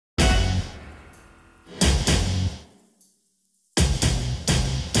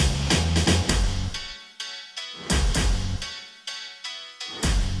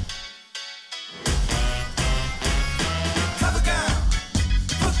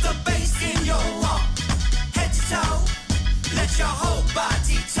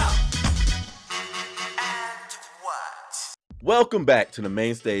Welcome back to the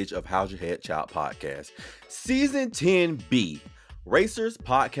main stage of How's Your Head Child podcast, season 10B. Racers,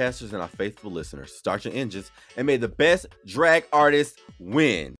 podcasters, and our faithful listeners, start your engines and may the best drag artist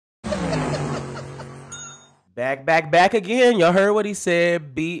win. Back again. Y'all heard what he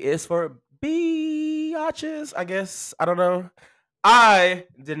said. B is for biatches, I guess. I don't know. I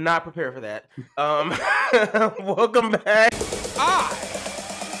did not prepare for that. Welcome back. I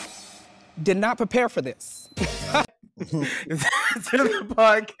did not prepare for this. To the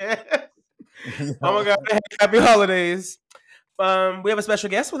podcast. Oh my God. Happy holidays. We have a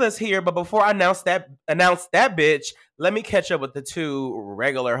special guest with us here, but before I announce that bitch, let me catch up with the two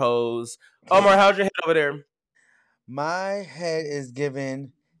regular hoes. Omar, how's your head over there? My head is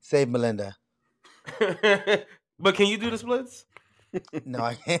giving Save Melinda. But can you do the splits? No,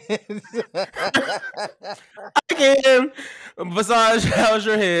 I can't. I can. Visage, how's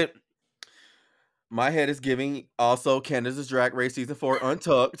your head? My head is giving also Canada's Drag Race Season 4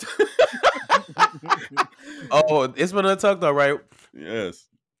 Untucked. Oh, it's been untucked though, right? Yes.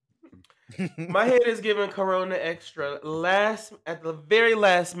 My head is giving Corona Extra. At the very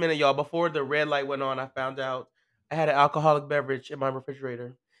last minute, y'all, before the red light went on, I found out I had an alcoholic beverage in my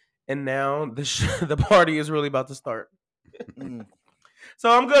refrigerator. And now the party is really about to start.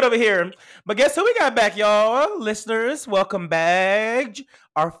 So I'm good over here. But guess who we got back, y'all? Listeners, welcome back.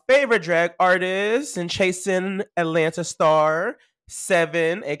 Our favorite drag artist and chasing Atlanta star,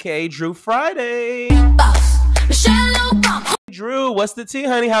 7, a.k.a. Drew Friday. Drew, what's the tea,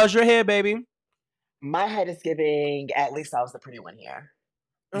 honey? How's your head, baby? My head is giving, at least I was the pretty one here.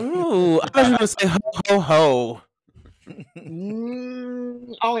 Ooh, I thought you were going to say ho, ho, ho.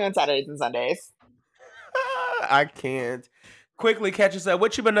 Only on Saturdays and Sundays. I can't. Quickly catch us up.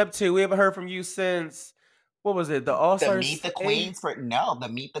 What you been up to? We haven't heard from you since, what was it? The All-Stars? Meet the Queen. Meet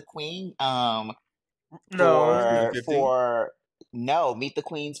the Queen. Meet the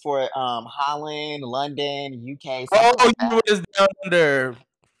Queens for Holland, London, UK. Oh, you were just down under.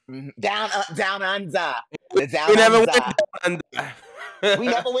 Down under. We never went down under. We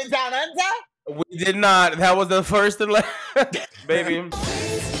never went down under? We did not. That was the first and last, baby.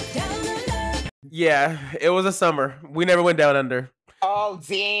 Yeah, it was a summer. We never went down under. Oh,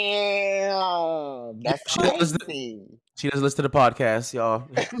 damn. That's crazy. She doesn't listen to the podcast, y'all.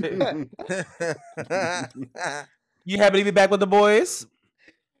 You happy to be back with the boys?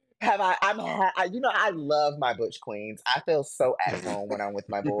 Have I? I love my butch queens. I feel so at home when I'm with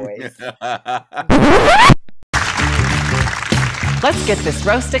my boys. Let's get this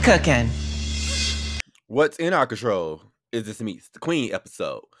roasted cooking. What's in our control is this Meets the Queen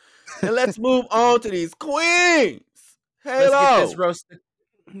episode. And let's move on to these queens. Hello. Let's get this roasted.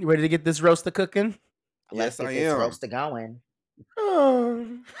 You ready to get this roasted cooking? Yes, I am. This roaster going. Oh.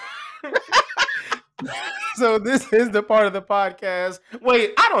 So this is the part of the podcast.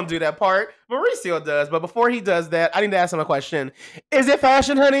 Wait, I don't do that part. Mauricio does. But before he does that, I need to ask him a question. Is it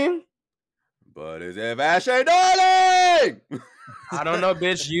fashion, honey? But is it fashion, darling? I don't know,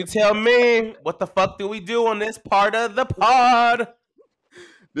 bitch. You tell me. What the fuck do we do on this part of the pod?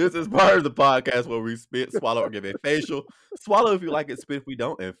 This is part of the podcast where we spit, swallow, or give a facial. Swallow if you like it, spit if we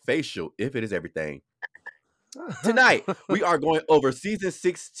don't, and facial if it is everything. Tonight, we are going over season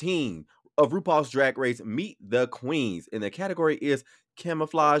 16 of RuPaul's Drag Race Meet the Queens. And the category is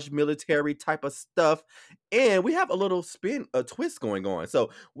camouflage, military type of stuff. And we have a little twist going on.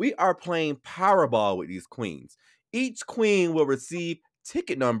 So we are playing Powerball with these queens. Each queen will receive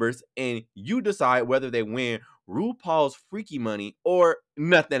ticket numbers, and you decide whether they win RuPaul's freaky money or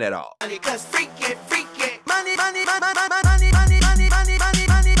nothing at all.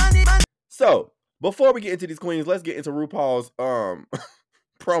 So before we get into these queens, let's get into RuPaul's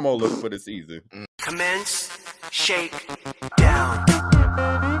promo look for the season. Commence, shake, down.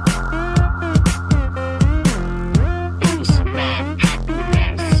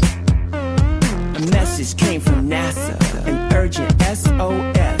 A message came from NASA, an urgent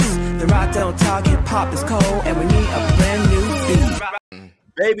SOS. The rock don't talk, hip hop is cold, and we need a brand new beat.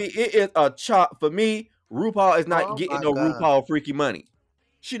 Baby, it is a chop for me. RuPaul is not getting no God. RuPaul freaky money.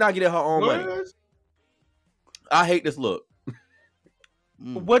 She not getting her own money. I hate this look.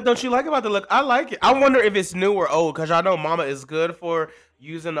 What don't you like about the look? I like it. I wonder if it's new or old, because y'all know Mama is good for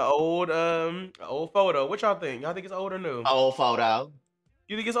using the old photo. What y'all think? Y'all think it's old or new? Old photo.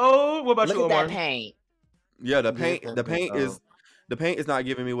 You think it's old? What about you, Omar? Look at that paint. Yeah, the paint is not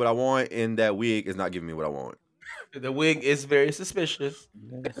giving me what I want, and that wig is not giving me what I want. The wig is very suspicious.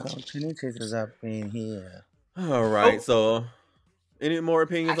 There's some tinnitus up in here. All right, so any more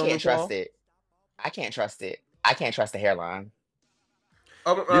opinions on RuPaul? I can't trust it. I can't trust the hairline.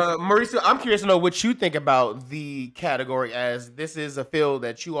 Mauricio, I'm curious to know what you think about the category, as this is a field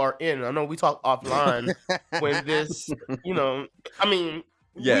that you are in. I know we talked offline when this, I mean,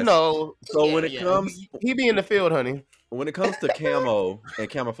 we Yes. know. So when it comes he be in the field, honey. when it comes to camo and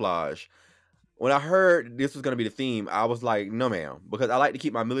camouflage, when I heard this was gonna be the theme, I was like, no, ma'am, because I like to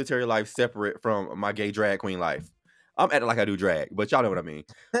keep my military life separate from my gay drag queen life. I'm acting like I do drag, but y'all know what I mean.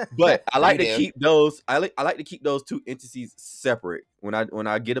 But I like You to do. keep those. I like to keep those two entities separate. When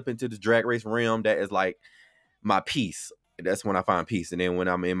I get up into this drag race realm, that is like my peace. That's when I find peace. And then when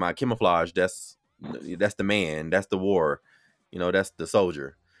I'm in my camouflage, that's the man. That's the war. That's the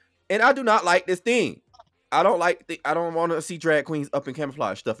soldier. And I do not like this thing. I don't want to see drag queens up in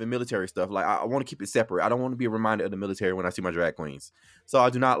camouflage stuff and military stuff. Like I want to keep it separate. I don't want to be reminded of the military when I see my drag queens. So I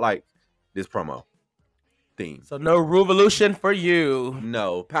do not like this promo theme. So no revolution for you.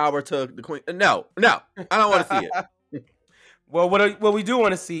 No power to the queen. No, I don't want to see it. Well, what we do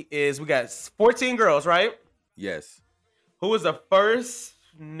want to see is we got 14 girls, right? Yes. Who was the first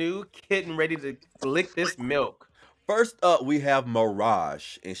new kitten ready to lick this milk? First up, we have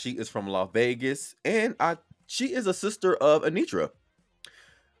Mirage, and she is from Las Vegas, and she is a sister of Anitra.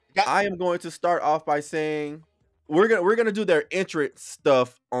 Yeah. I am going to start off by saying we're gonna do their entrance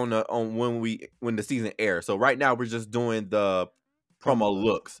stuff on when the season airs. So right now we're just doing the promo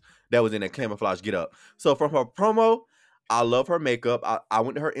looks that was in a camouflage get up. So from her promo, I love her makeup. I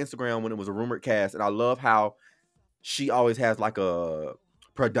went to her Instagram when it was a rumored cast, and I love how she always has like a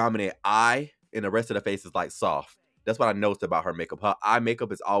predominant eye, and the rest of the face is like soft. That's what I noticed about her makeup. Her eye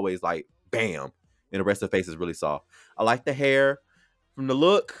makeup is always like bam, and the rest of the face is really soft. I like the hair. From the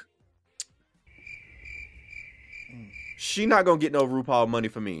look, she not gonna get no RuPaul money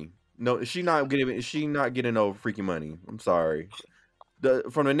for me. No, she not getting no freaking money. I'm sorry.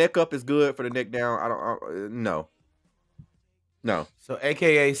 From the neck up is good. For the neck down, no. So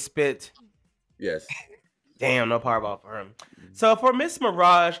AKA spit. Yes. Damn, no powerball for him. So for Miss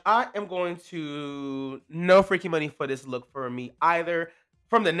Mirage, I am going to no freaking money for this look for me either.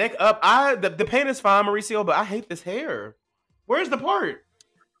 From the neck up, the paint is fine, Mauricio, but I hate this hair. Where's the part?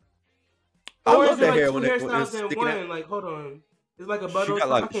 I Or love is it that like hair two when it's hairstyles in sticking one? out. Like, hold on. It's like a button She on got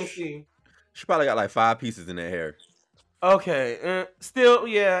top. I like can't see. she probably got like 5 pieces in that hair. Okay. Still,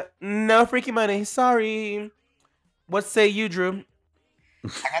 yeah. No freaking money. Sorry. What say you, Drew?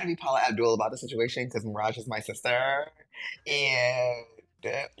 I gotta be Paula Abdul about the situation because Mirage is my sister, and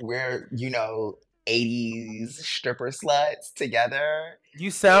we're 80s stripper sluts together. You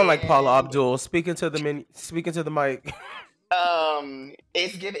sound like Paula And, Abdul. Speaking to the mic.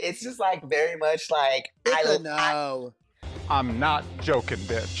 it's just like very much like No. I'm not joking,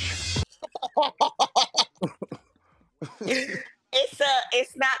 bitch.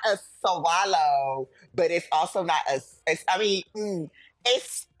 it's not a swallow, but it's also not a. It's, I mean,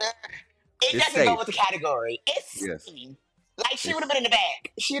 it's it It's doesn't go safe. with the category. It's Yes. like she would have been in the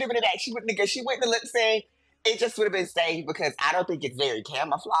back. She would have been in the back. She wouldn't have lip sync. It just would have been safe because I don't think it's very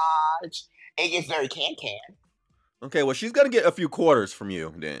camouflage. It gets very can. Okay, well she's gonna get a few quarters from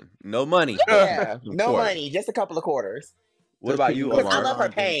you then. No money. Yeah, no Quarters. money, just a couple of quarters. What about you, Because I Omar? love her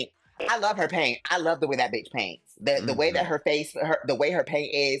paint. I love her paint. I love the way that bitch paints. The way that her face, the way her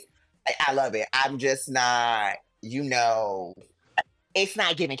paint is, I love it. I'm just not, it's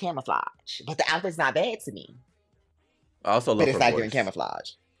not giving camouflage. But the outfit's not bad to me. I also love But it's her not voice. giving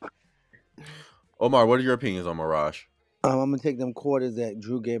camouflage. Omar, what are your opinions on Mirage? I'm gonna take them quarters that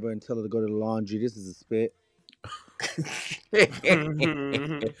Drew gave her and tell her to go to the laundry. This is a spit.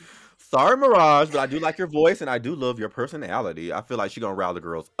 Sorry, Mirage, but I do like your voice and I do love your personality. I feel like she's gonna rile the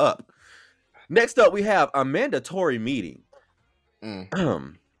girls up. Next up, we have a mandatory meeting.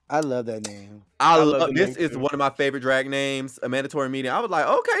 I love that name. I love love the this name is too. one of my favorite drag names. A mandatory meeting. I was like,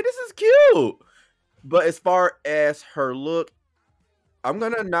 okay, this is cute. But as far as her look, I'm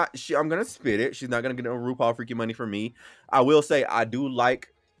gonna spit it. She's not gonna get no RuPaul freaking money from me. I will say I do like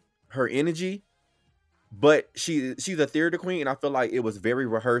her energy, but she's a theater queen, and I feel like it was very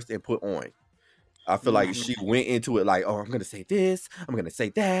rehearsed and put on. I feel like she went into it like, oh, I'm gonna say this, I'm gonna say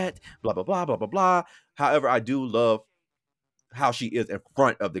that, blah blah blah blah blah blah. However, I do love how she is in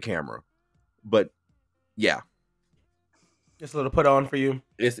front of the camera. But yeah, Just a little put on for you.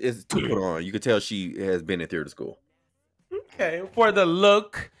 it's to put on. You can tell she has been in theater school. Okay, for the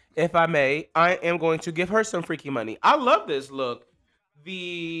look, if I may, I am going to give her some freaky money. I love this look.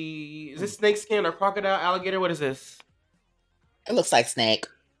 Is this snake skin or crocodile, alligator? What is this? It looks like snake.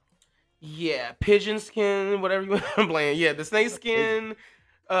 Yeah, pigeon skin, whatever you want to blame. Yeah, the snake skin.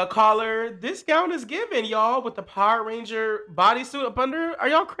 Caller, this gown is given, y'all, with the Power Ranger bodysuit up under. Are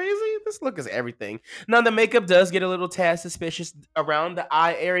y'all crazy? This look is everything. Now, the makeup does get a little tad suspicious around the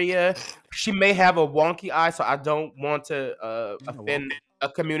eye area. She may have a wonky eye, so I don't want to offend a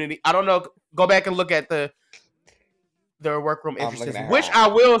community. I don't know. Go back and look at their workroom I'm looking entrances, at her which eye. I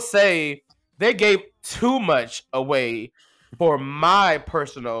will say they gave too much away for my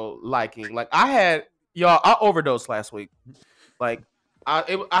personal liking. Like I overdosed last week. Like I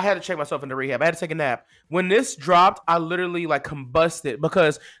had to check myself into rehab. I had to take a nap. When this dropped, I literally like combusted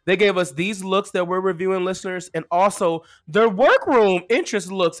because they gave us these looks that we're reviewing, listeners, and also their workroom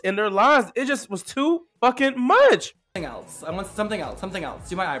interest looks in their lines. It just was too fucking much. Something else. I want something else. Something else.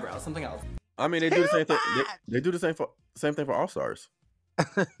 Do my eyebrows. Something else. I mean, they do the same thing. They do the same thing for All Stars.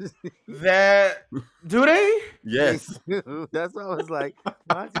 That do they? Yes. That's why I was like,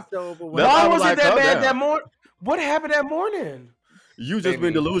 why is he so overwhelmed? That's Why I was was like, it that calm bad down. that morning? What happened that morning? You just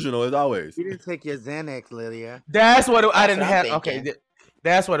been delusional as always. You didn't take your Xanax, Lydia. That's what I didn't what I'm have. Okay, thinking.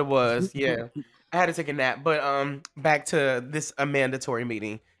 that's what it was. Yeah, I had to take a nap. But back to this mandatory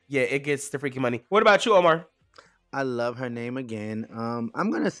meeting. Yeah, it gets the freaking money. What about you, Omar? I love her name again.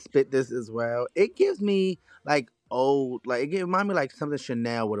 I'm gonna spit this as well. It gives me like old, like it reminds me like something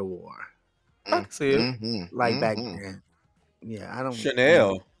Chanel would have wore, I can see it. Mm-hmm. like back then. Yeah, I don't.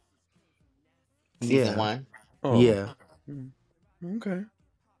 Chanel. Season Yeah. 1. Oh. Yeah. Okay.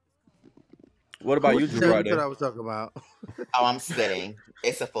 What about you, Drew? That's what I was talking about. Oh, I'm spitting.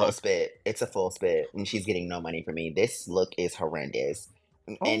 It's a full spit. It's a full spit. And she's getting no money from me. This look is horrendous.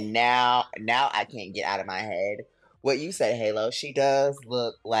 And now I can't get out of my head what you said, Halo. She does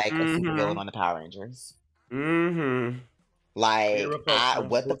look like a supervillain on the Power Rangers. Mm-hmm. Like,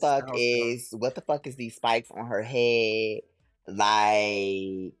 what the fuck is these spikes on her head?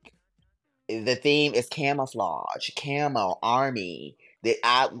 Like, the theme is camouflage, camo, army.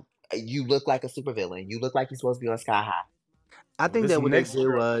 You look like a supervillain. You look like you're supposed to be on Sky High. I think This that what they next did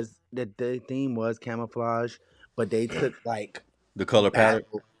girl- was that the theme was camouflage, but they took like The color pattern.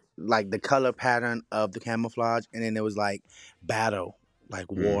 like the color pattern of the camouflage, and then it was like battle,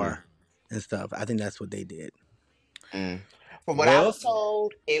 like war and stuff. I think that's what they did. From what I was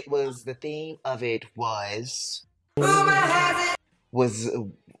told, it was the theme of it was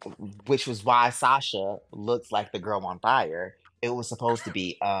which was why Sasha looks like the girl on fire. It was supposed to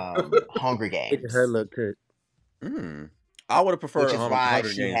be Hunger Games. Her look good. I would have preferred Which is why Hunger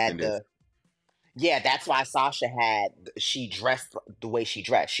she Games had than this. Yeah, that's why Sasha she dressed the way she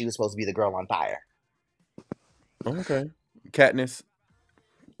dressed. She was supposed to be the girl on fire. Okay. Katniss.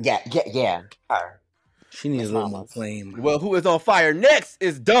 Yeah. Her. She needs a little more flame. Well, who is on fire next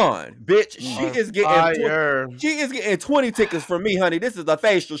is Dawn, bitch. She is getting she is getting 20 tickets from me, honey. This is a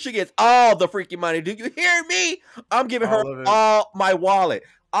facial. She gets all the freaking money. Do you hear me? I'm giving her all my wallet.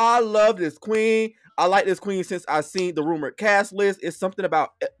 I love this queen. I like this queen since I seen the rumored cast list. It's something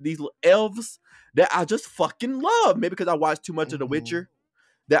about these little elves that I just fucking love. Maybe because I watched too much of The Witcher,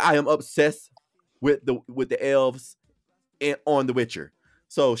 that I am obsessed with the elves on The Witcher.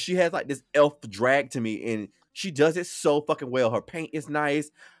 So she has like this elf drag to me, and she does it so fucking well. Her paint is nice.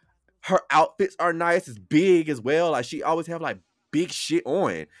 Her outfits are nice. It's big as well. Like she always have like big shit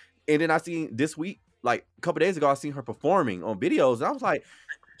on. And then I seen this week, like a couple days ago, I seen her performing on videos, and I was like,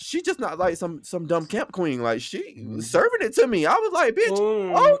 she just not like some dumb camp queen. Like she was serving it to me. I was like, bitch,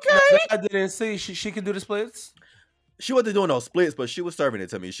 okay. I didn't see she can do the splits. She wasn't doing no splits, but she was serving it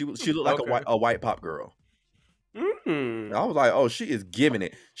to me. She looked like a white pop girl. I was like, oh, she is giving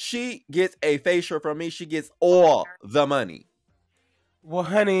it. She gets a facial from me. She gets all the money. Well,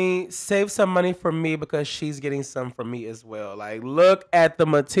 honey, save some money for me because she's getting some from me as well. Like, look at the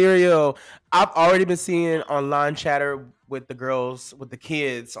material. I've already been seeing online chatter with the girls, with the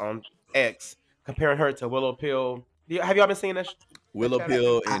kids on X, comparing her to Willow Pill. Have y'all been seeing that? Willow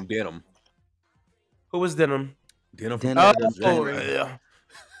Pill and Denim. Who was Denim? Denim. Yeah.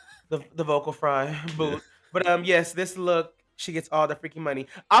 The vocal fry boot. But yes, this look, she gets all the freaking money.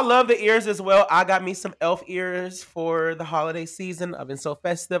 I love the ears as well. I got me some elf ears for the holiday season. I've been so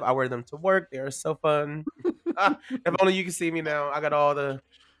festive. I wear them to work. They are so fun. If only you can see me now. I got all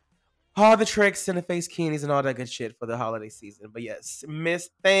the tricks and the face keenies and all that good shit for the holiday season. But yes, Miss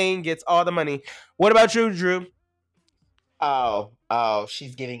Thing gets all the money. What about you, Drew? Oh,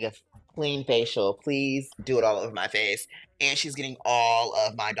 she's giving clean facial. Please do it all over my face. And she's getting all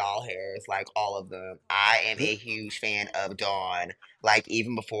of my doll hairs, like all of them. I am a huge fan of Dawn. Like,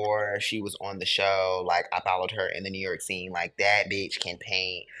 even before she was on the show, like, I followed her in the New York scene. Like, that bitch can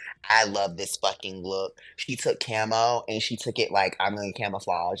paint. I love this fucking look. She took camo and she took it like I'm gonna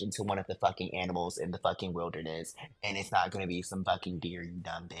camouflage into one of the fucking animals in the fucking wilderness. And it's not gonna be some fucking deer, you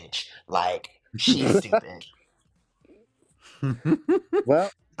dumb bitch. Like, she's stupid.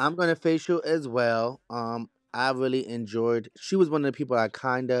 Well, I'm gonna facial as well. I really enjoyed. She was one of the people I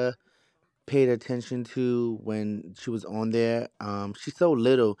kinda paid attention to when she was on there. She's so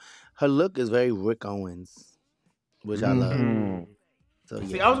little. Her look is very Rick Owens, which I love. Mhm. So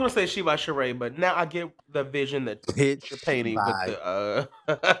See, yeah, I was gonna say she by Sheree, but now I get the vision that Bitch you're painting with by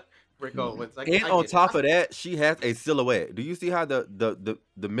the Rick Owens. I And on get top of that, she has a silhouette. Do you see how the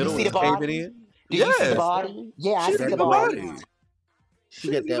You middle see is the caving body? in? Do you see the Yes. body? Yeah, I She see got the the body. body. she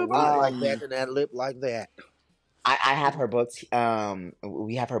got that wig like that and that lip like that. I have her booked.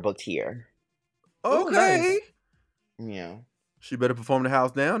 We have her booked here. Okay. Yeah. She better perform the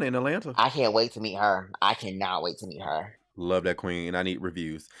house down in Atlanta. I can't wait to meet her. I cannot wait to meet her. Love that queen, and I need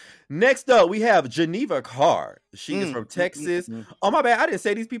reviews. Next up, we have Geneva Carr. She is from Texas. Oh, my bad. I didn't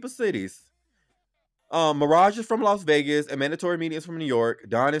say these people's cities. Mirage is from Las Vegas, and Mandatory Media is from New York.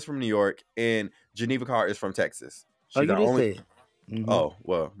 Dawn is from New York, and Geneva Carr is from Texas. Oh, She's you our did only... say it. Oh,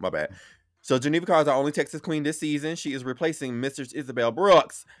 well, my bad. So Geneva Carr is our only Texas queen this season. She is replacing Mrs. Isabel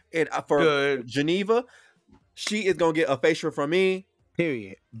Brooks. And for Geneva, she is going to get a facial from me.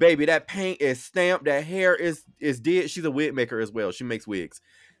 Period. Baby, that paint is stamped. That hair is did. She's a wig maker as well. She makes wigs.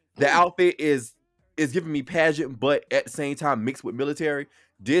 The outfit is giving me pageant, but at the same time mixed with military.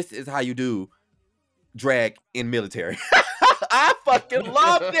 This is how you do drag in military. I fucking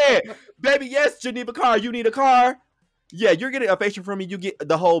love that. Baby, yes, Geneva Carr, you need a car. Yeah, you're getting a facial from me. You get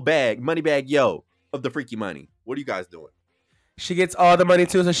the whole bag, money bag, yo, of the freaky money. What are you guys doing? She gets all the money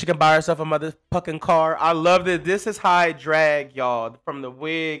too, so she can buy herself a motherfucking car. I love that. This is high drag, y'all. From the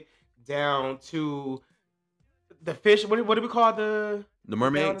wig down to the fish. What do we call the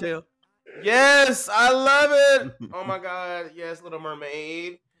mermaid tail? Yes, I love it. Oh my god, yes, Little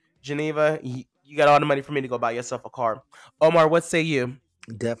Mermaid. Geneva, you got all the money for me to go buy yourself a car. Omar, what say you?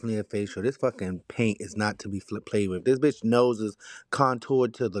 Definitely a facial. This fucking paint is not to be played with. This bitch nose is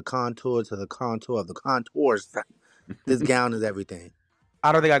contoured to the contour to the contour of the contours. This gown is everything.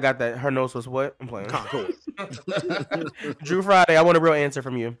 I don't think I got that. Her nose was what? I'm playing. Contour. Drew Friday, I want a real answer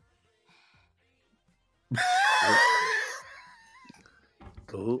from you.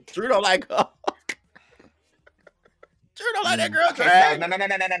 Cool. Drew don't like her. Drew don't like that girl. Okay, so, no.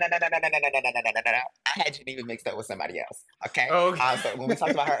 I had Geneva mixed up with somebody else. Okay. So when we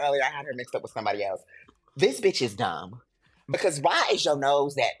talked about her earlier, I had her mixed up with somebody else. This bitch is dumb. Because why is your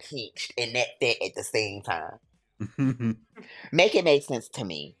nose that pinched and that thick at the same time? Make it make sense to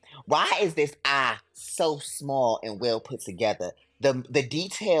me. Why is this eye so small and well put together? The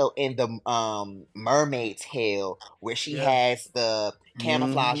detail in the mermaid tail where she has the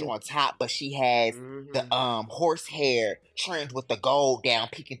camouflage on top, but she has the horsehair trimmed with the gold down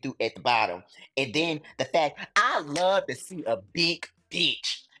peeking through at the bottom. And then the fact I love to see a big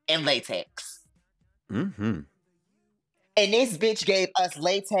bitch in latex. Mm-hmm. And this bitch gave us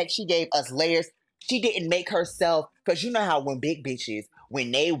latex. She gave us layers. She didn't make herself, because you know how when big bitches,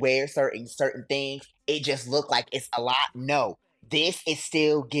 when they wear certain things, it just look like it's a lot. No, this is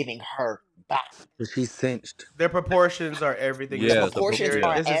still giving her back. But she's cinched. Their proportions are everything. Yeah, the proportions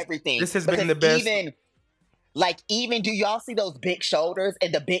are everything. This has been the best. Even do y'all see those big shoulders?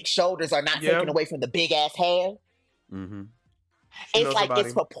 And the big shoulders are not taken away from the big ass hair. Mm-hmm. It's like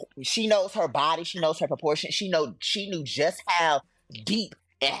she knows her body. She knows her proportion. She knew just how deep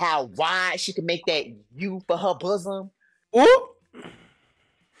and how wide she could make that U for her bosom. Ooh.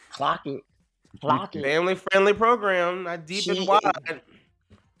 Clock it. Family friendly program, not deep and wide.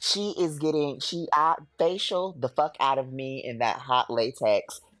 She is getting facial the fuck out of me in that hot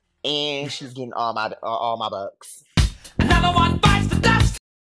latex, and she's getting all my bucks. Another one bites the dust.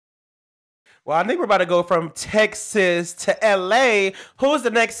 Well, I think we're about to go from Texas to LA. Who's the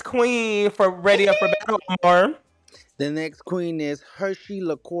next queen for Ready Up for Battle, Omar? The next queen is Hershey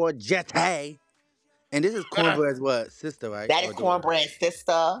LaCour Jette. And this is Cornbread's what? Sister, right? That is Cornbread's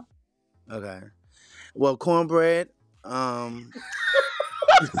sister. Okay. Well, Cornbread, Hey,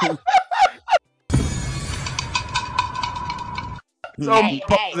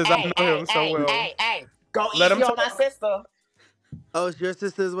 go Let easy on my sister. Oh, it's your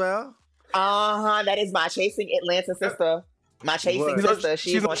sister as well? That is my Chasing Atlanta sister. My Chasing sister.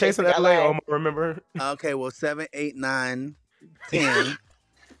 She's on Chasing LA, Omar, remember? Okay, well, 7, 8, 9, 10.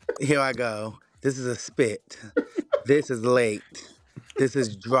 Here I go. This is a spit. This is late. This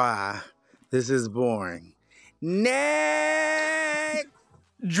is dry. This is boring. Next.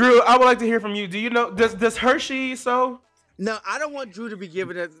 Drew, I would like to hear from you. Do you know, does Hershey so? No, I don't want Drew to be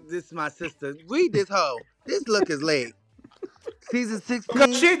giving this to my sister. Read this hoe. This look is late. Season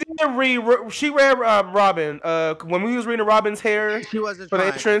 16. She read Robin. When we was reading Robin's hair, she wasn't for the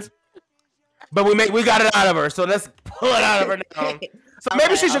entrance. But we got it out of her, so let's pull it out of her now. So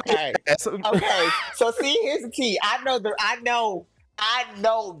maybe she should. Okay. So see, here's the tea. I know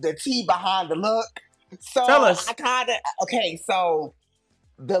the tea behind the look. So tell us. I kind of So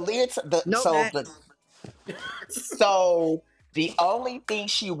so the only thing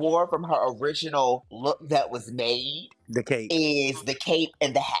she wore from her original look that was made, the cape, is the cape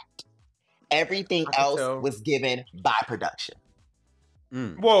and the hat. Everything else was given by production.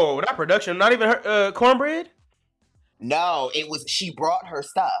 Whoa, not production. Not even her cornbread. No, it was. She brought her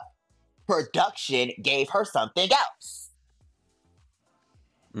stuff. Production gave her something else.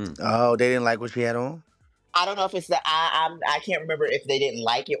 Oh, they didn't like what she had on? I don't know if it's that I can't remember if they didn't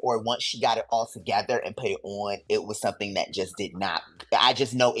like it or once she got it all together and put it on, it was something that just did not. I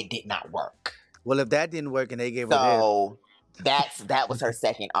just know it did not work. Well, if that didn't work and they gave her that was her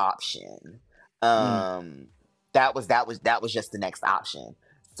second option. That was just the next option.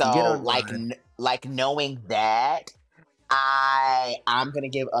 So like knowing that, I'm gonna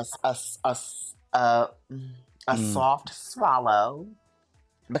give us a soft swallow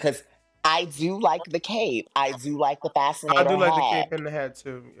because I do like the cape. I do like the fascinator. I do like the cape and the hat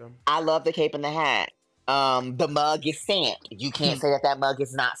too. Yeah. I love the cape and the hat. The mug is stamped. You can't say that mug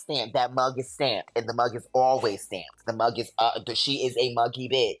is not stamped. That mug is stamped, and the mug is always stamped. The mug is she is a muggy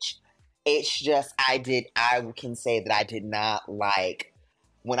bitch. It's just I can say that I did not like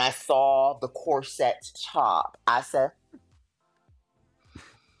when I saw the corset top. I said,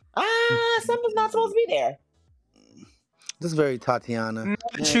 something's not supposed to be there. This is very Tatiana.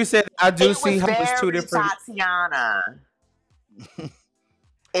 She said, I do see how it's two different. Tatiana.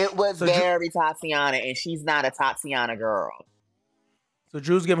 It was very Tatiana, and she's not a Tatiana girl. So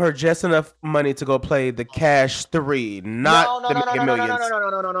Drew's giving her just enough money to go play the Cash 3, not the Mega Millions.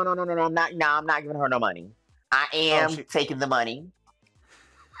 No. I'm not giving her no money. I am taking the money.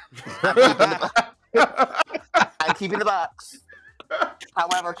 I'm keeping the bucks.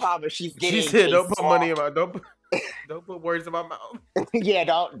 However, Carver, she's getting. She said, "Don't put money in my don't put words in my mouth." Yeah,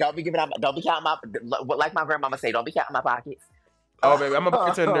 don't be giving out. Don't be counting my. Like my grandmama say, don't be counting my pockets. Oh, baby, I'm a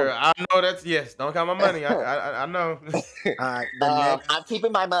bartender. I know that's yes. Don't count my money. I know. All right, I'm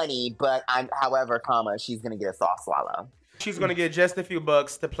keeping my money, but however, she's gonna get a soft swallow. She's gonna get just a few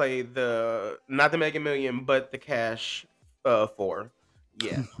bucks to play not the Mega Million, but the Cash 4.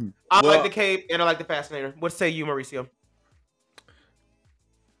 Yeah, I like the cape and I like the fascinator. What say you, Mauricio?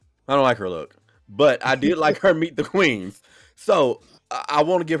 I don't like her look, but I did like her meet the queens. So I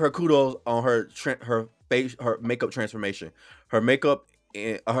want to give her kudos on her face, her makeup transformation. Her makeup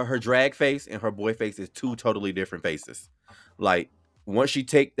and her drag face and her boy face is two totally different faces. Like once she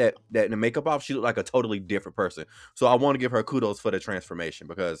take the makeup off, she looked like a totally different person. So I want to give her kudos for the transformation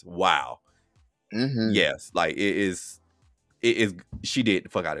because wow, yes, like it is. She did the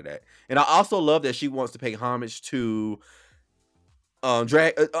fuck out of that, and I also love that she wants to pay homage to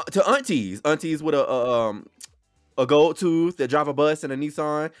to aunties with a gold tooth that drive a bus and a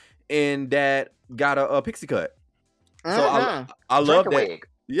Nissan and that got a pixie cut. So I love that. Wig.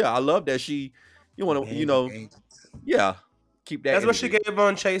 Yeah, I love that she want to keep that. That's what she gave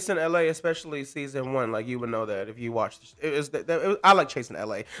on Chasing LA, especially season 1. Like you would know that if you watched. I like Chasing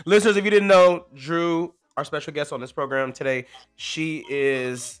LA. Listeners, if you didn't know, Drew, our special guest on this program today, she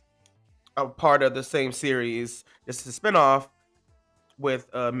is a part of the same series. This is a spinoff with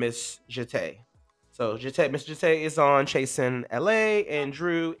Miss Jete. So Miss Jete is on Chasing LA, and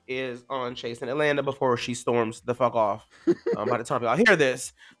Drew is on Chasing Atlanta before she storms the fuck off. By the time y'all hear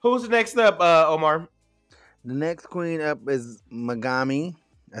this, who's next up, Omar? The next queen up is Megami.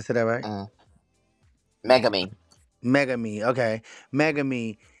 I said that right? Megami. Okay,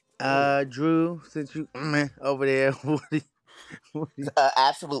 Megami. Drew, since you over there,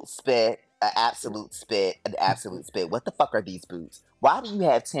 absolute spit. An absolute spit. What the fuck are these boots? Why do you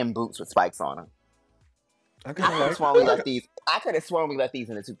have 10 boots with spikes on them? I could have sworn we left these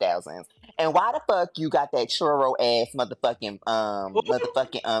in the 2000s. And why the fuck you got that churro ass motherfucking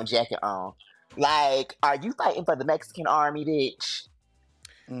jacket on? Like, are you fighting for the Mexican army, bitch?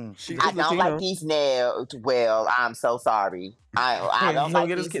 I don't like these nails. Well, I'm so sorry. I don't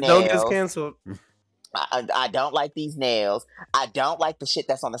like these nails. Don't get us canceled. I don't like these nails. I don't like the shit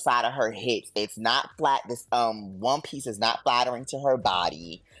that's on the side of her hips. It's not flat. This one piece is not flattering to her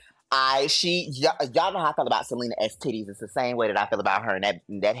body. Y'all know how I feel about Selena S titties. It's the same way that I feel about her, and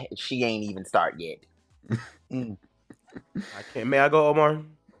that she ain't even start yet. I can't. May I go, Omar?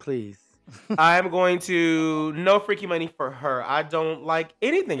 Please. I'm going to no freaky money for her. I don't like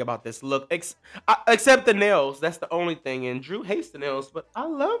anything about this look except the nails. That's the only thing. And Drew hates the nails, but I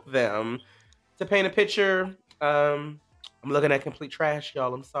love them. To paint a picture, I'm looking at complete trash,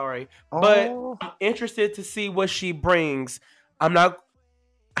 y'all. I'm sorry, but I'm interested to see what she brings. I'm not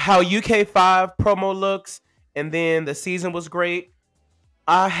how UK5 promo looks, and then the season was great.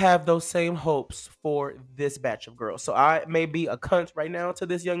 I have those same hopes for this batch of girls. So I may be a cunt right now to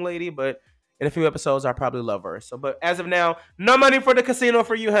this young lady, but in a few episodes, I probably love her. So, but as of now, no money for the casino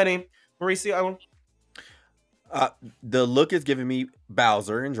for you, honey. Mauricio? The look is giving me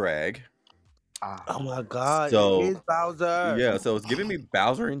Bowser in drag. Oh my God! So, it is Bowser. Yeah, so it's giving me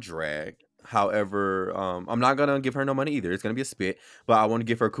Bowser in drag. However, I'm not gonna give her no money either. It's gonna be a spit, but I want to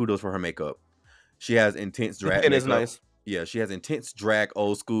give her kudos for her makeup. She has intense drag. It is nice. Yeah, she has intense drag,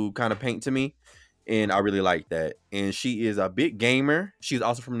 old school kind of paint to me, and I really like that. And she is a big gamer. She's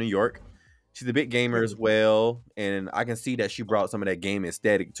also from New York. She's a big gamer as well, and I can see that she brought some of that game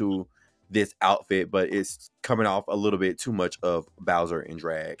aesthetic to this outfit, but it's coming off a little bit too much of Bowser in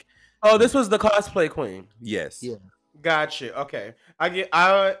drag. Oh, this was the cosplay queen. Yes. Yeah. Gotcha. Okay.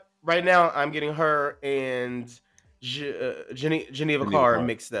 Right now I'm getting her and Geneva Carr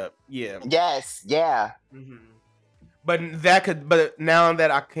mixed up. Yeah. Yes. Yeah. Mm-hmm. But now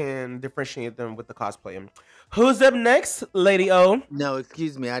that I can differentiate them with the cosplay. Who's up next, Lady O? No,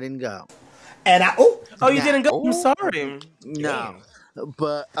 excuse me, I didn't go. And you didn't go. I'm sorry. No,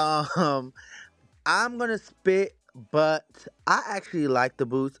 but I'm gonna spit. But I actually like the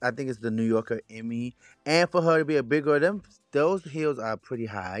boots. I think it's the New Yorker in me, and for her to be a big girl, those heels are pretty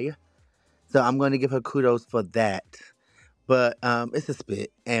high. So I'm gonna give her kudos for that. But it's a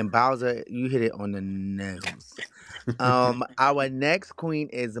spit, and Bowser, you hit it on the nose. Our next queen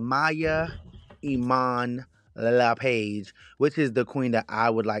is Maya Iman LaPage, which is the queen that I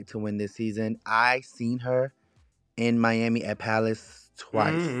would like to win this season. I seen her in Miami at Palace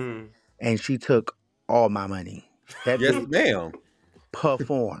twice, and she took all my money. That yes, ma'am.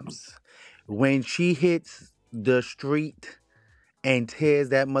 Performs when she hits the street and tears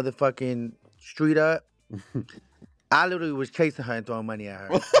that motherfucking street up. I literally was chasing her and throwing money at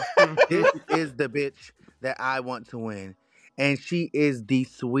her. This is the bitch that I want to win, and she is the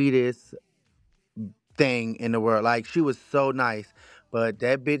sweetest thing in the world. Like, she was so nice, but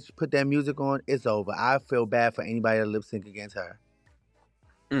that bitch put that music on. It's over. I feel bad for anybody that lip sync against her.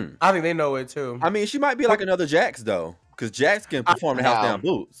 I think they know it too. I mean, she might be like another Jax though, because Jax can perform the house down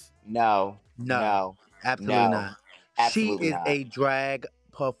boots. No, absolutely not. Absolutely she is not. a drag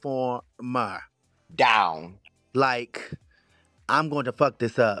performer. Down. Like, I'm going to fuck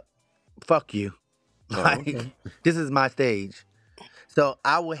this up. Fuck you. Like, this is my stage. So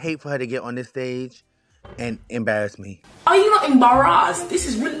I would hate for her to get on this stage and embarrass me. Are you not embarrassed? This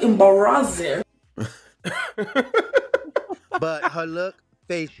is really embarrassing. But her look,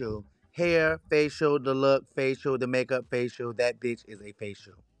 facial, hair, facial, the look, facial, the makeup, facial. That bitch is a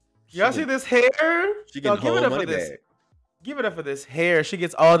facial. Y'all see this hair? She getting whole money back. Give it up for this hair. She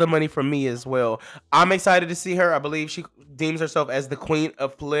gets all the money from me as well. I'm excited to see her. I believe she deems herself as the queen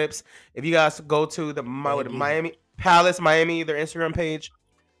of flips. If you guys go to the Miami Palace, their Instagram page,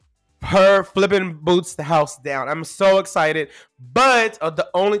 her flipping boots the house down. I'm so excited. But the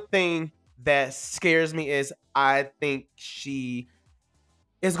only thing that scares me is I think she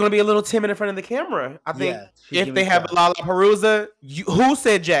is going to be a little timid in front of the camera. I think if they have Lollapalooza, who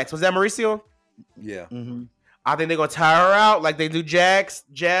said Jax? Was that Mauricio? Yeah. Mm-hmm. I think they're going to tire her out like they do Jax.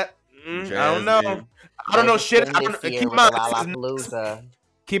 I don't know. I don't know shit.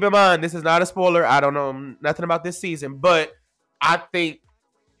 Keep in mind, this is not a spoiler. I don't know nothing about this season, but I think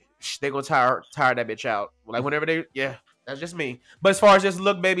they're going to tire that bitch out. Like, whenever that's just me. But as far as this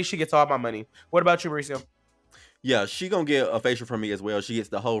look, baby, she gets all my money. What about you, Mauricio? Yeah, she gonna get a facial from me as well. She gets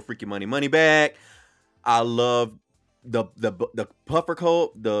the whole freaking money back. I love the puffer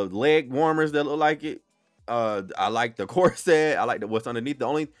coat, the leg warmers that look like it. I like the corset. I like what's underneath. The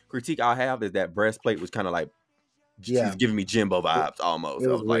only critique I have is that breastplate was kind of like she's giving me Jimbo vibes almost. I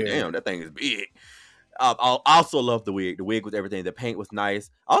was like, damn, that thing is big. I also love the wig. The wig was everything. The paint was nice.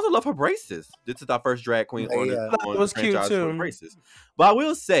 I also love her braces. This is our first drag queen on it was cute too. Braces. But I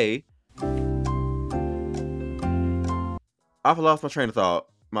will say, I've lost my train of thought.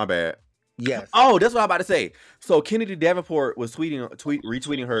 My bad. Yes. Oh, that's what I'm about to say. So Kennedy Davenport was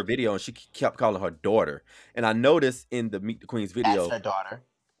retweeting her video, and she kept calling her daughter. And I noticed in the Meet the Queens video, That's her daughter.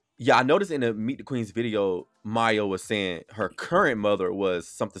 Yeah, I noticed in the Meet the Queens video, Maya was saying her current mother was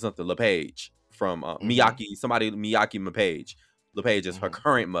something LePage from Miyake. Somebody Miyake LePage. LePage is her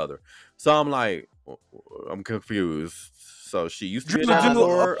current mother. So I'm like, I'm confused. So she used to be a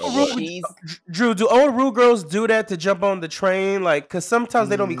Davenport. Drew, do old Ru girls do that to jump on the train? Like, cause sometimes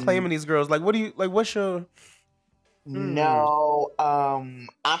they don't be claiming these girls. Like, what do you like? What's your? No, I'm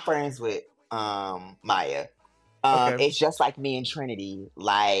friends with Maya. Okay. It's just like me and Trinity.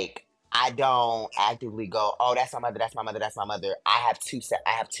 Like, I don't actively go, oh, that's my mother, that's my mother, that's my mother. I have two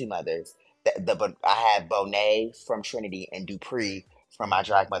mothers. I have Bonet from Trinity and Dupree from my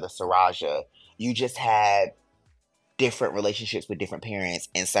drag mother Saraja. You just had different relationships with different parents,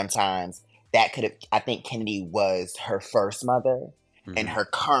 and sometimes that could have. I think Kennedy was her first mother, and her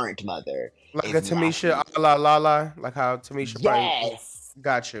current mother, like a Tamisha, la, like how Tamisha. Yes,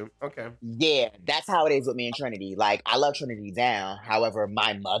 got you. Okay, yeah, that's how it is with me and Trinity. Like, I love Trinity down. However,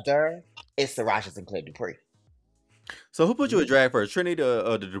 my mother is Saraja Sinclair Dupree. So who put you in drag first, Trinity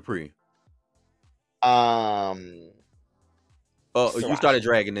or the Dupree? You started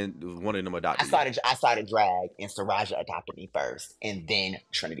drag and then one of them adopted you. I started drag and Saraja adopted me first, and then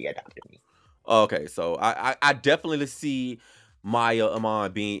Trinity adopted me. Okay, so I definitely see Maya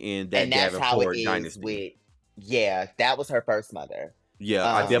Amon being in that Davenport dynasty. Yeah, that was her first mother.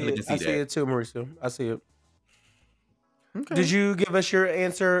 Yeah, I definitely can see that. I see it too, Mauricio. I see it. Okay. Did you give us your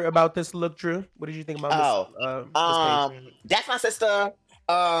answer about this look, Drew? What did you think about this? That's my sister.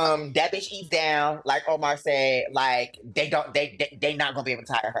 That bitch eats down, like Omar said. Like, they not gonna be able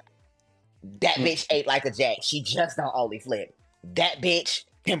to tire her. That bitch ate like a jack. She just don't always flip. That bitch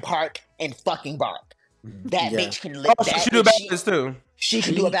can park and fucking bark. That bitch can live. Oh, she do ballads too. She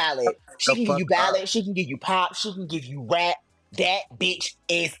can do a ballad. She can give you ballad. She can give you pop. She can give you rap. That bitch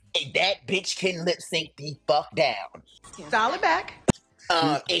can lip sync the fuck down. Dial it back.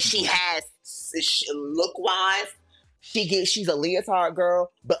 And she has look wise. She's a leotard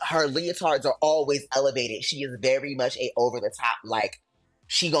girl, but her leotards are always elevated. She is very much a over the top. Like,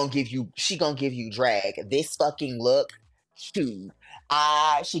 she gonna give you drag. This fucking look, dude.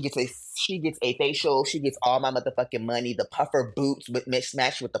 She gets a facial. She gets all my motherfucking money. The puffer boots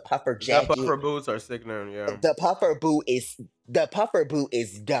matched with the puffer jacket. The puffer boots are sickening. Yeah. The puffer boot is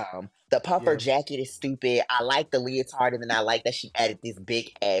dumb. The puffer jacket is stupid. I like the leotard, and then I like that she added this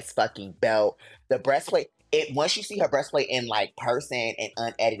big ass fucking belt. The breastplate. Once you see her breastplate in like person and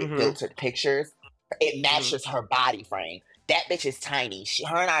unedited filtered pictures, it matches her body frame. That bitch is tiny.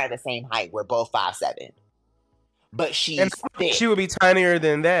 Her and I are the same height. We're both 5'7". But she's thick. She would be tinier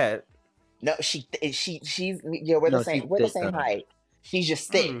than that. No, she's we're the same height. She's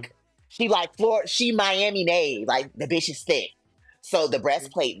just thick. She like she Miami made. Like, the bitch is thick. So the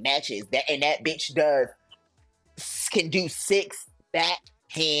breastplate matches that, and that bitch can do 6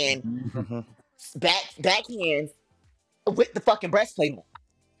 backhands with the fucking breastplate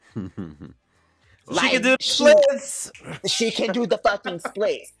on. She can do the splits. She can do the fucking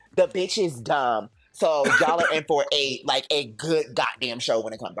splits. The bitch is dumb. So y'all are in for a good goddamn show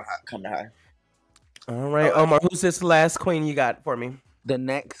when it comes to her. All right, Omar, who's this last queen you got for me? The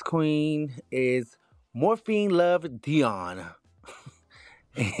next queen is Morphine Love Dion.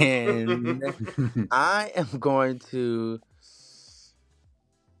 And I am going to...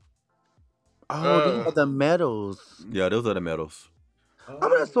 these are the medals. Yeah, those are the medals. I'm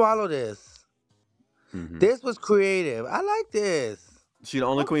going to swallow this. This was creative. I like this. She's the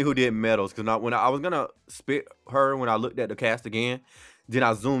only queen who did medals. Because when I was going to spit her, when I looked at the cast again, then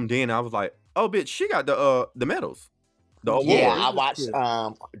I zoomed in and I was like, oh, bitch, she got the medals. The award. Yeah, I watched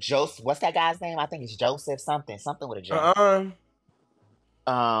Joseph. What's that guy's name? I think it's Joseph something with a J.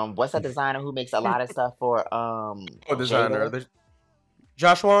 What's that designer who makes a lot of stuff for designer?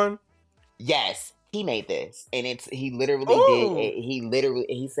 Josh Wan? Yes, he made this, and he said he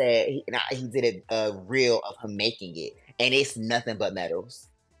did a reel of him making it, and it's nothing but medals.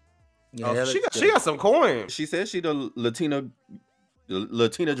 Yeah, she got some coins. She said she the Latina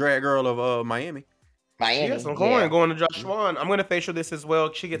drag girl of Miami. She got some coin going to Josh Wan. I'm gonna facial this as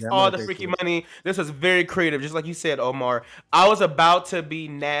well. She gets all the freaky money. This was very creative, just like you said, Omar. I was about to be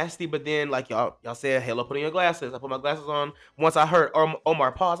nasty, but then like y'all said, "Hello, put on your glasses." I put my glasses on. Once I heard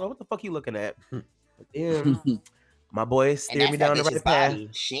Omar pause, what the fuck you looking at? My boy steered me down the right path.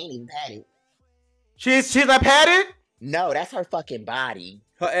 She ain't even padded. She's not padded? No, that's her fucking body.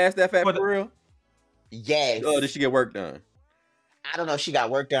 Her ass that fat for real? Yes. Oh, did she get work done? I don't know if she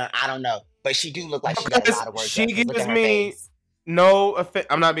got work done. I don't know. But she do look like she got a lot of work done. She gives me No,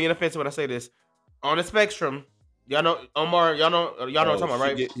 I'm not being offensive when I say this. On the spectrum, y'all know Omar. Y'all know what I'm talking about,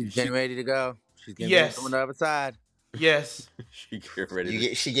 right? She's getting ready to go. She's getting ready to Yes. go on the other side. Yes. She get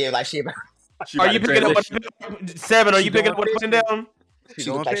ready. She get like she. Are you picking up 7? Are you picking up what I'm putting down?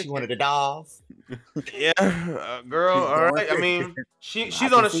 She looked like she wanted the dolls. Yeah, girl. All right. I mean, she's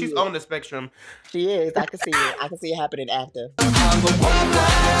on the spectrum. She is. I can see it. I can see it happening after.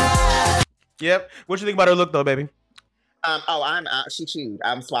 Yep. What you think about her look, though, baby? She chewed.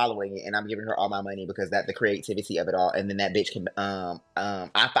 I'm swallowing it, and I'm giving her all my money because the creativity of it all, and then that bitch can.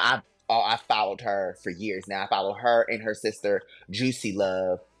 I followed her for years now. I follow her and her sister, Juicy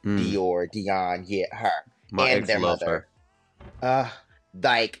Love, Dion, her, my and ex their loves mother. Her.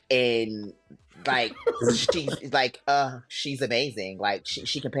 She's amazing. Like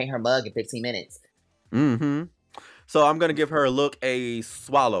she can paint her mug in 15 minutes. Mm-hmm. So I'm gonna give her a look a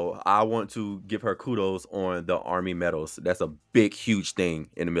swallow. I want to give her kudos on the Army medals. That's a big, huge thing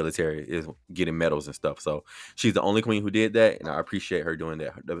in the military, is getting medals and stuff. So she's the only queen who did that, and I appreciate her doing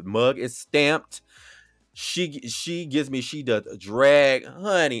that. The mug is stamped. She gives me, she does drag,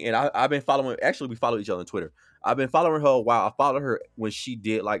 honey, and I've been following. Actually, we follow each other on Twitter. I've been following her a while. I followed her when she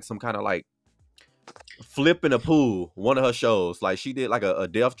did like some kind of like flip in a pool, one of her shows. Like she did like a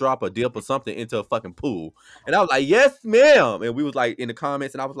death drop, a dip or something into a fucking pool. And I was like, yes, ma'am. And we was like in the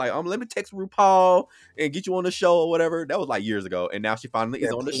comments, and I was like, let me text RuPaul and get you on the show or whatever. That was like years ago. And now she finally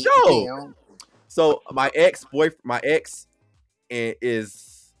is on the show. So my ex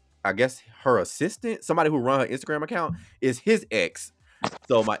is, I guess, her assistant, somebody who run her Instagram account, is his ex.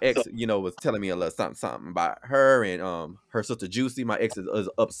 So my ex, was telling me a little something about her and her sister Juicy. My ex is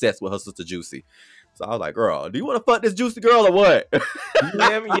obsessed with her sister Juicy. So I was like, girl, do you want to fuck this Juicy girl or what?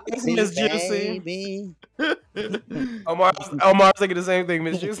 Yes, Miss Juicy. Omar's thinking the same thing,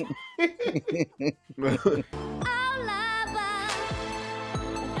 Miss Juicy.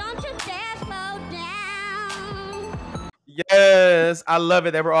 Yes, I love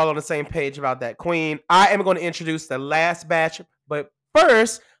it that we're all on the same page about that queen. I am going to introduce the last batch, but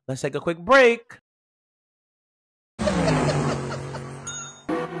first, let's take a quick break.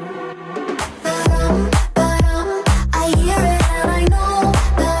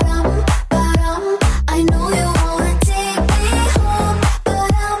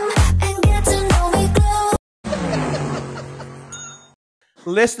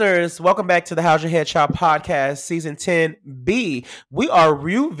 Listeners, welcome back to the How's Your Head Shop podcast, season 10B. We are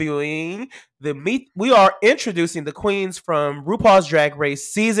reviewing we are introducing the queens from RuPaul's Drag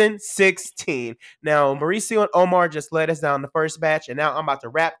Race season 16. Now, Mauricio and Omar just led us down the first batch, and now I'm about to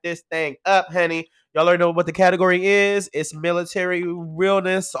wrap this thing up, honey. Y'all already know what the category is. It's military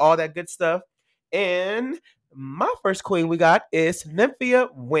realness, all that good stuff. And my first queen we got is Nymphia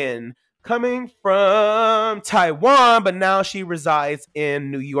Wynn, coming from Taiwan, but now she resides in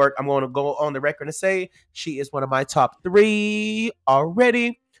New York. I'm going to go on the record and say she is one of my top 3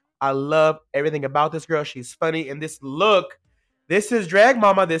 already. I love everything about this girl. She's funny. And this look, this is Drag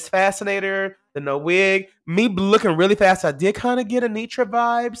Mama, this fascinator, the no wig. Me looking really fast, I did kind of get Anitra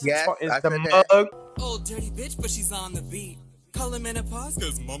vibes. Yes, as far as I the said mug. Old dirty bitch, but she's on the beat. Call him menopause,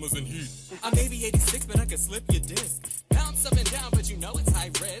 cause mama's in heat. I may be 86, but I can slip your disc. Bounce up and down, but you know it's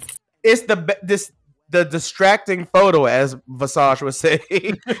high risk. It's the distracting photo, as Visage would say.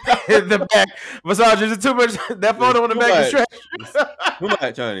 In the back, Visage, is it too much? That photo in the back distracting. Too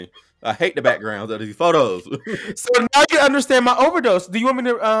much, honey. I hate the backgrounds of these photos. So now you understand my overdose. Do you want me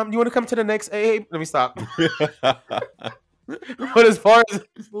to? You want to come to the next AA? Let me stop. But as far as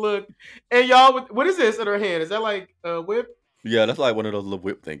look, and y'all, what is this in her hand? Is that like a whip? Yeah, that's like one of those little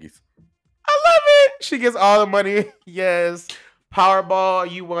whip thingies. I love it. She gets all the money. Yes.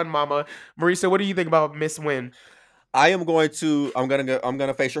 Powerball, you won, mama. Marisa, what do you think about Miss Wynn? I'm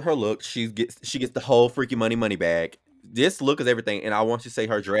gonna face her look. She gets the whole freaky money bag. This look is everything, and I want to say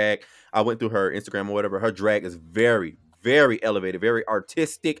her drag. I went through her Instagram or whatever. Her drag is very, very elevated, very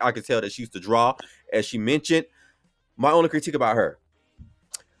artistic. I can tell that she used to draw, as she mentioned. My only critique about her,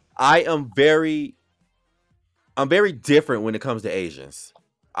 I'm very different when it comes to Asians.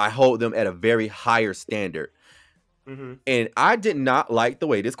 I hold them at a very higher standard. Mm-hmm. And I did not like the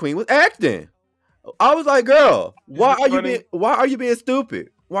way this queen was acting. I was like, girl, why are you being stupid?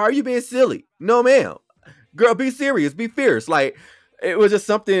 Why are you being silly? No, ma'am. Girl, be serious, be fierce. Like, it was just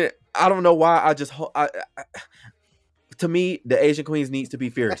something, I don't know why. To me, the Asian queens needs to be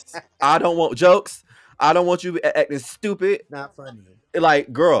fierce. I don't want jokes. I don't want you acting stupid. Not funny.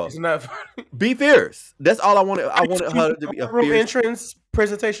 Like, girl, it's not funny. Be fierce. That's all I wanted. I wanted her to be a room fierce entrance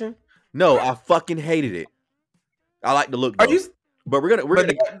presentation. No, I fucking hated it. I like the look though. But we're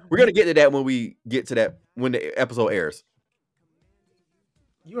gonna get to that when we get to that when the episode airs.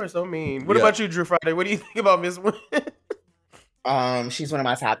 You are so mean. What Yeah. about you, Drew Friday? What do you think about Miss Win? She's one of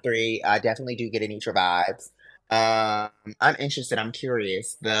my top 3. I definitely do get Anitra vibes. I'm interested. I'm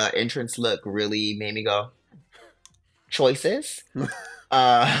curious. The entrance look really made me go, choices.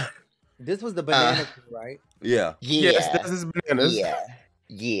 This was the banana queen, right? Yeah. Yes, this is bananas.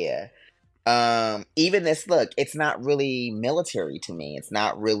 Yeah. Even this look, it's not really military to me. It's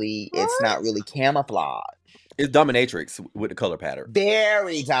not really camouflage. It's dominatrix with the color pattern.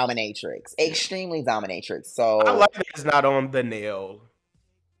 Very dominatrix. Extremely dominatrix. So I like that it's not on the nail.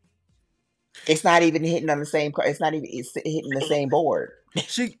 It's not even hitting on the same it's hitting the same board.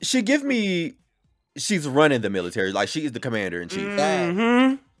 She give me she's running the military. Like she is the commander in chief.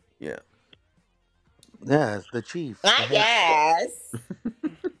 Mm-hmm. Yeah. Yes, the chief. I guess.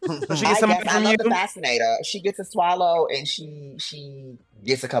 So she gets some money I from love you. the fascinator. She gets a swallow and she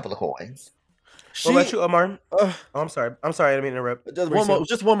gets a couple of coins. What about you, Omar? I'm sorry. I didn't mean to interrupt.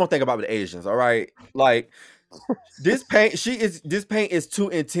 Just one more thing about the Asians, all right? Like this paint is too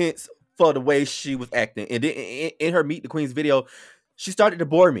intense for the way she was acting. And then in her Meet the Queens video, she started to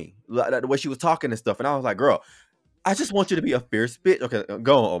bore me. Like the way she was talking and stuff. And I was like, girl, I just want you to be a fierce bitch. Okay,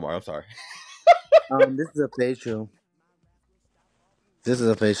 go on, Omar. I'm sorry. This is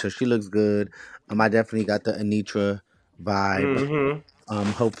a facial. She looks good. I definitely got the Anitra vibe. Mm-hmm.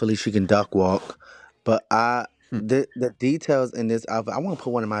 Hopefully she can duck walk. But the details in this outfit, I want to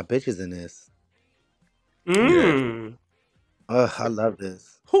put one of my bitches in this. Mm. Ugh, I love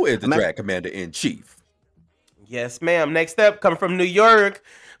this. Who is the drag commander in chief? Yes, ma'am. Next up, coming from New York,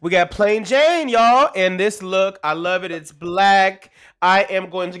 we got Plain Jane, y'all. And this look, I love it. It's black. I am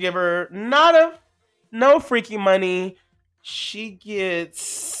going to give her no freaky money. She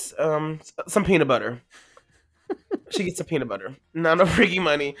gets some peanut butter. She gets some peanut butter. Not no freaky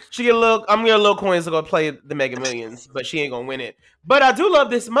money. I'm gonna get a little coins to go play the Mega Millions, but she ain't gonna win it. But I do love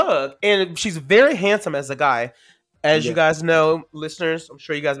this mug, and she's very handsome as a guy. As you guys know, listeners, I'm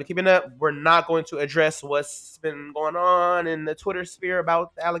sure you guys have been keeping up. We're not going to address what's been going on in the Twitter sphere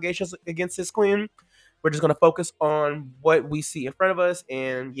about the allegations against this queen. We're just going to focus on what we see in front of us.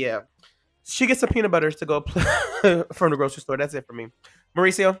 And yeah, she gets some peanut butters to go from the grocery store. That's it for me.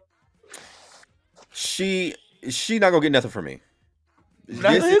 Mauricio? She not going to get nothing from me.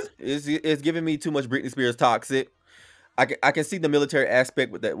 It's giving me too much Britney Spears toxic. I can see the military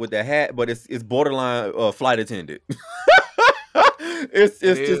aspect with that hat, but it's borderline flight attendant.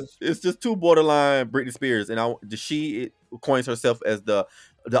 it's just too borderline Britney Spears, and she coins herself as the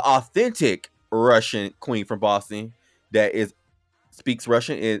authentic Russian queen from Boston that speaks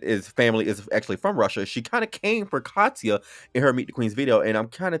Russian. His family is actually from Russia. She kind of came for Katya in her Meet the Queens video, and I'm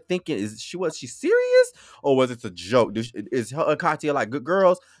kind of thinking, was she serious or was it a joke? Is Katya like good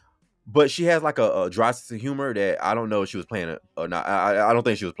girls? But she has like a dry sense of humor that I don't know if she was playing it or not. I don't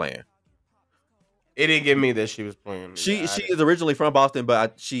think she was playing. It didn't give me that she was playing. She is originally from Boston,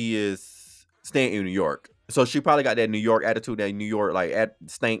 but she is staying in New York. So she probably got that New York attitude, that New York like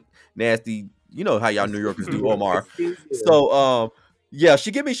stank, nasty. You know how y'all New Yorkers do, Omar. So yeah,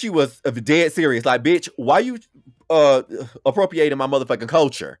 she was dead serious. Like, bitch, why you appropriating my motherfucking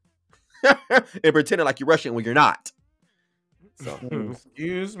culture and pretending like you're Russian when you're not? So.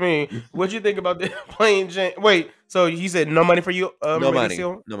 Excuse me. What'd you think about the Plain Jane? Wait, so you said no money for you? No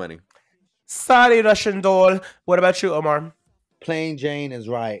money. Sorry, Russian doll. What about you, Omar? Plain Jane is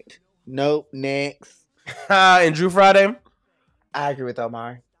right. Nope. Next. And Drew Friday? I agree with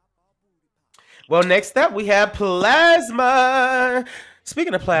Omar. Well, next up we have plasma.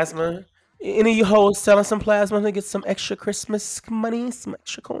 Speaking of plasma, any of you hoes selling some plasma to get some extra Christmas money, some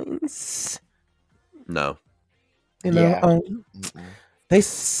extra coins? No. You know, I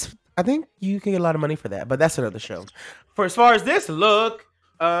think you can get a lot of money for that, but that's another show. For as far as this look,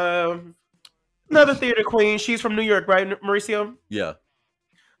 another theater queen. She's from New York, right, Mauricio? Yeah.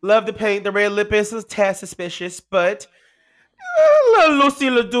 Love the paint. The red lip is a tad suspicious, but a little Lucy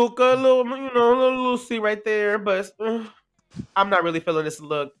LaDuca, a little Lucy right there. But I'm not really feeling this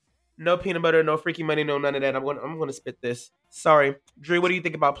look. No peanut butter, no freaky money, no none of that. I'm gonna spit this. Sorry, Drew. What do you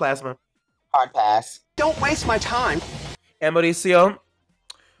think about plasma? Hard pass. Don't waste my time. And Mauricio?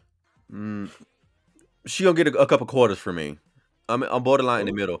 She gonna get a couple quarters from me. I'm borderline in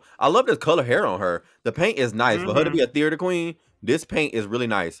the middle. I love this color hair on her. The paint is nice. For her to be a theater queen, this paint is really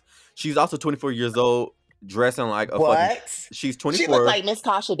nice. She's also 24 years old, dressing like a fucking... She's 24. She looks like Miss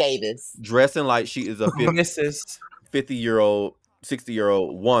Tasha Davis. Dressing like she is a 50-year-old,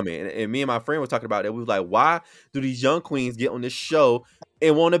 60-year-old woman. And me and my friend were talking about that. We was like, why do these young queens get on this show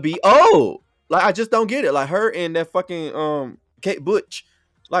and want to be old? Like, I just don't get it. Like her and that fucking Kate Butch.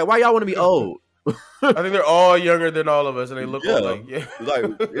 Like, why y'all want to be old? I think they're all younger than all of us, and they look all like like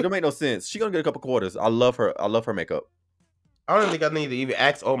it don't make no sense. She gonna get a couple quarters. I love her. I love her makeup. I don't think I need to even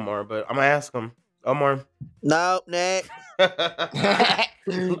ask Omar, but I'm gonna ask him. Omar. No, next.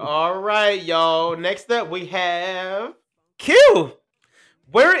 All right, y'all. Next up, we have Q.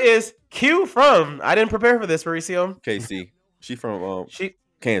 Where is Q from? I didn't prepare for this, Mauricio. KC. She from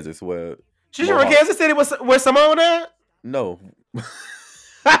Kansas. Where she's from Kansas City. Where Simone at? No.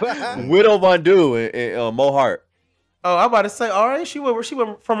 Widow Von Du and Mo Hart. Oh, I'm about to say, all right. She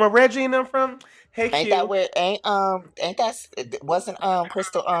went from where Reggie and them from. Hey, Ain't Q. that where? Wasn't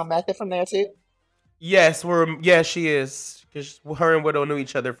Crystal Method from there too? Yes, she is, because her and Widow knew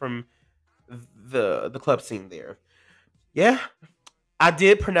each other from the club scene there. Yeah, I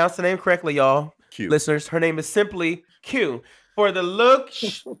did pronounce the name correctly, y'all. Q. Listeners, her name is simply Q. For the look,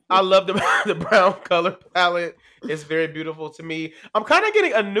 I love the brown color palette. It's very beautiful to me. I'm kind of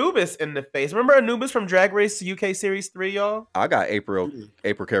getting Anubis in the face. Remember Anubis from Drag Race UK Series 3, y'all? I got April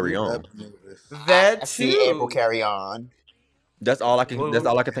Carry On. That I see April Carry On. That's all I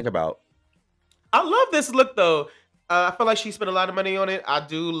can think about. I love this look though. I feel like she spent a lot of money on it. I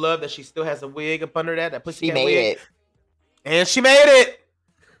do love that she still has a wig up under that pussycat wig. Made it. And she made it.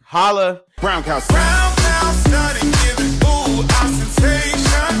 Holla. Brown cow stunning, giving ooh,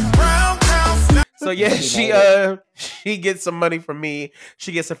 sensation. Brown cow. So yeah, she gets some money from me.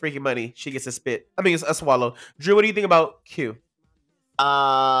 She gets some freaking money. She gets a spit. I mean, it's a swallow. Drew, what do you think about Q?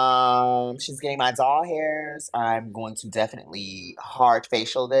 She's getting my doll hairs. I'm going to definitely hard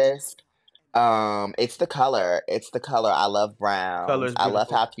facial this. It's the color. I love brown. I love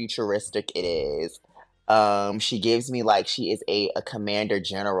how futuristic it is. She gives me like she is a commander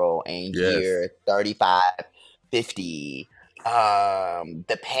general in year 35, 50.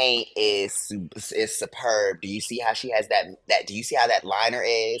 The paint is superb. Do you see how she has that? Do you see how that liner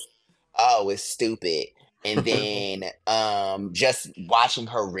is? Oh, it's stupid. And then just watching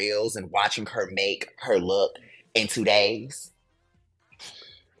her reels and watching her make her look in 2 days.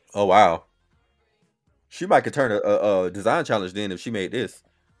 Oh wow. She might could turn a design challenge then if she made this.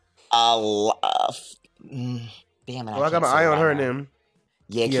 Damn it! Well, I got my eye on her then.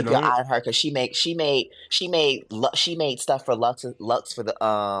 Yeah, keep your eye on her because she made stuff for Lux for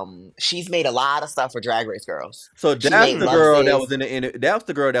the She's made a lot of stuff for Drag Race girls. So that's the girl that was that's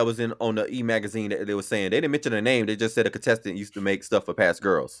the girl that was in on the E magazine that they were saying. They didn't mention her name. They just said a contestant used to make stuff for past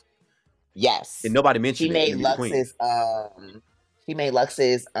girls. Yes, and nobody mentioned she made Lux's. She made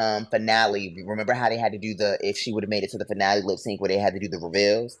Lux's finale. Remember how they had to do if she would have made it to the finale lip sync where they had to do the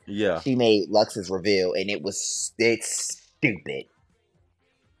reveals? Yeah. She made Lux's reveal and it's stupid.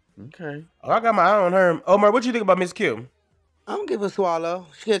 Okay. Oh, I got my eye on her. Omar, what you think about Miss Q? I'm gonna give her a swallow.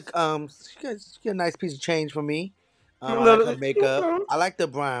 She get a nice piece of change for me. I like her makeup. I like the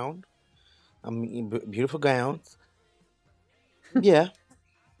brown. Beautiful gowns. Yeah.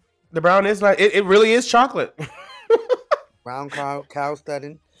 The brown is like it really is chocolate. Brown cow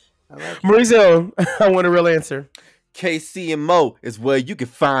studding. Mauricio, I want a real answer. KC and Mo is where you can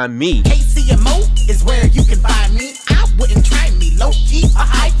find me. KC and Mo is where you can find me. I wouldn't try me low key or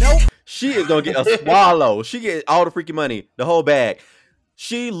high no. She is gonna get a swallow. She get all the freaking money, the whole bag.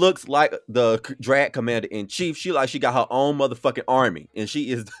 She looks like the drag commander in chief. She got her own motherfucking army, and she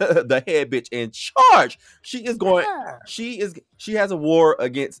is the head bitch in charge. She is going. She has a war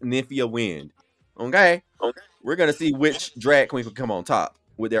against Nymphia Wind. Okay, we're gonna see which drag queen can come on top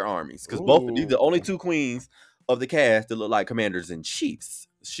with their armies, because both of these the only two queens of the cast that look like commanders in chiefs.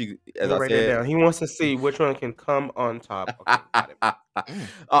 She, as I said, he wants to see which one can come on top. Okay, I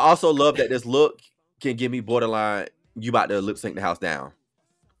also love that this look can give me borderline. You about to lip sync the house down.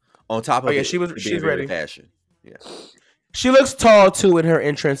 On top of she's ready. Fashion. Yeah. She looks tall too in her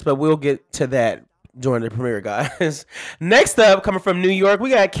entrance, but we'll get to that during the premiere, guys. Next up, coming from New York, we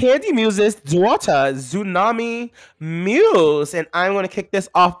got Candy Muse's daughter, Tsunami Muse. And I'm going to kick this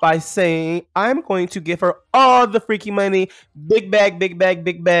off by saying I'm going to give her all the freaky money. Big bag, big bag,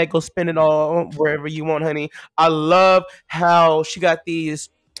 big bag. Go spend it all wherever you want, honey. I love how she got these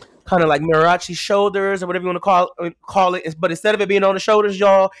kind of like Mirachi shoulders or whatever you want to call it. But instead of it being on the shoulders,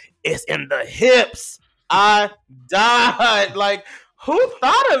 y'all, it's in the hips. I died. Like, who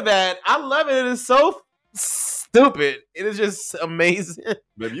thought of that? I love it. It is so stupid. It is just amazing.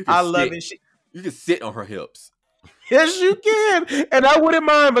 Baby, I love it. You can sit on her hips. Yes, you can. And I wouldn't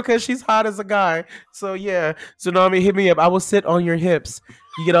mind because she's hot as a guy. So, yeah. Tsunami, hit me up. I will sit on your hips.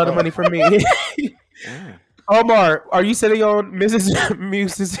 You get all the money from me. Omar, are you sitting on Mrs.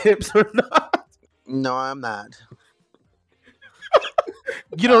 Muse's hips or not? No, I'm not.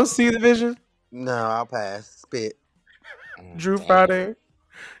 You don't see the vision? No, I'll pass. Spit. Drew Friday.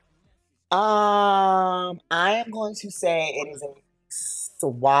 I am going to say it is a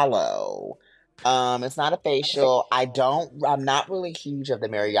swallow. It's not a facial. I'm not really huge of the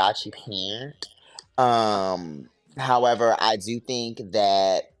mariachi pant. Um, However, I do think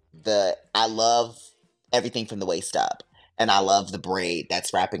that I love everything from the waist up. And I love the braid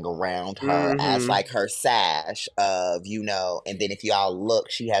that's wrapping around her as Mm-hmm. like her sash of, and then if y'all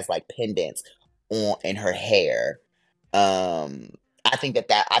look, she has like pendants on in her hair. I think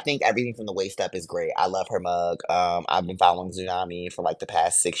everything from the waist up is great. I love her mug. I've been following Tsunami for like the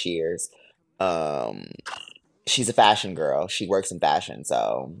past 6 years. Um, she's a fashion girl. She works in fashion,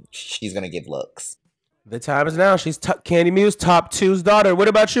 so she's gonna give looks. The time is now. She's Candy Muse, top two's daughter. What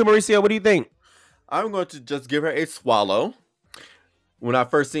about you, Mauricio? What do you think? I'm going to just give her a swallow. When I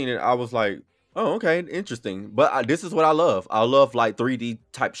first seen it, I was like, oh, okay, interesting. But this is what I love. I love like 3D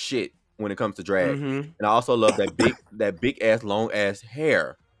type shit when it comes to drag. Mm-hmm. And I also love that big ass, long ass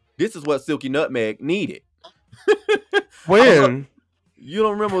hair. This is what Silky Nutmeg needed. When? You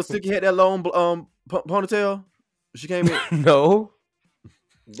don't remember when Silky had that long ponytail? She came in. No.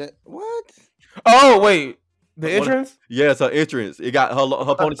 What? Oh, wait. The entrance? Yes, her entrance. It got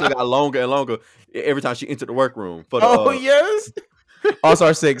her ponytail got longer and longer every time she entered the workroom. For the, yes.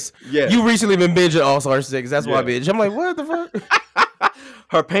 All-Star 6. Yeah. You recently been binging All-Star 6. That's why I binge. I'm like, what the fuck?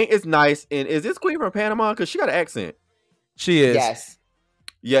 Her paint is nice. And is this queen from Panama? Because she got an accent. She is. Yes.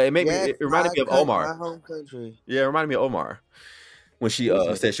 Yeah, it reminded me of Omar. My home country. Yeah, it reminded me of Omar. When she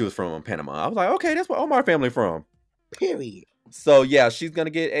said she was from Panama. I was like, okay, that's where Omar family from. Period. So yeah, she's gonna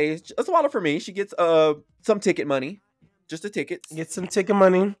get a swallow for me. She gets some ticket money. Just the tickets. Get some ticket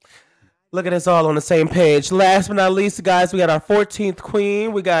money. Look at us all on the same page. Last but not least, guys, we got our 14th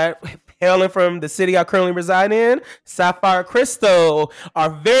queen. We got hailing from the city I currently reside in, Sapphire Crystal, our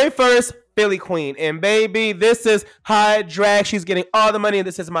very first Philly queen. And baby, this is high drag. She's getting all the money, and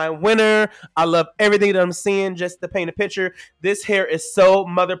this is my winner. I love everything that I'm seeing. Just to paint a picture, this hair is so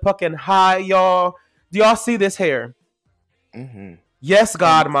motherfucking high, y'all. Do y'all see this hair? Mm-hmm. Yes,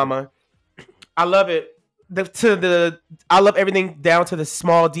 God, mama. I love it. I love everything down to the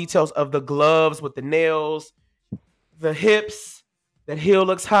small details of the gloves with the nails, the hips. That heel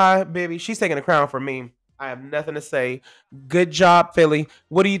looks high, baby. She's taking the crown for me. I have nothing to say. Good job, Philly.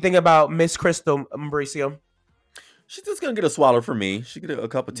 What do you think about Miss Crystal, Mauricio? She's just gonna get a swallow for me. She get a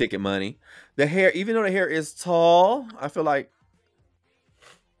couple ticket money. The hair, even though the hair is tall, I feel like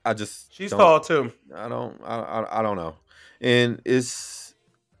she's tall too. I don't know, and I don't know.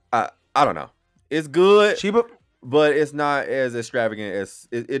 It's good, but it's not as extravagant as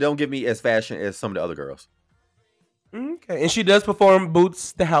it don't give me as fashion as some of the other girls. Okay, and she does perform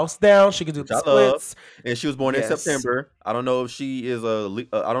Boots the House Down. She can do the splits. And she was born in September. I don't know if she is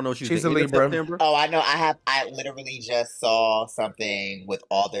I don't know if she's a Libra. September. Oh, I know. I literally just saw something with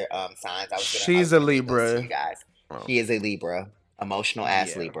all their signs. She's a Libra. You guys, she is a Libra, emotional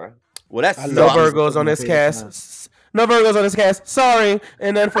ass Libra. Well, that's no Virgos on this cast. No Virgos on this cast. Sorry,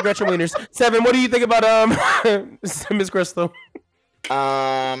 and then for Gretchen Wieners. 7. What do you think about Miss Crystal?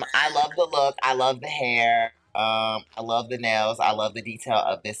 I love the look. I love the hair. I love the nails. I love the detail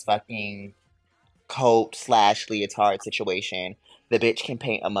of this fucking coat/leotard situation. The bitch can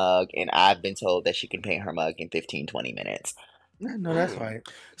paint a mug, and I've been told that she can paint her mug in 15-20 minutes. No, that's right.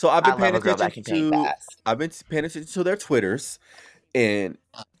 So I've been paying attention to their Twitters, and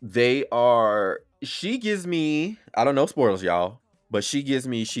she gives me, I don't know, spoilers, y'all, but she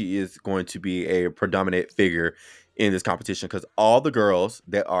is going to be a predominant figure in this competition because all the girls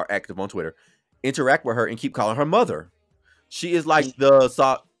that are active on Twitter interact with her and keep calling her mother. She is like she's the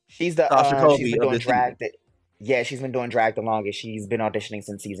Sasha Colby she's been of doing this drag. She's been doing drag the longest. She's been auditioning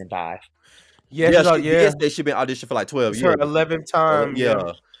since season 5. She's been auditioning for like 12 years. Her 11th time.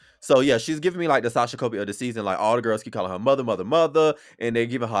 So yeah, she's giving me like the Sasha Colby of the season. Like all the girls keep calling her mother, and they're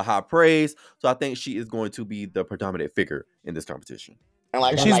giving her high praise. So I think she is going to be the predominant figure in this competition.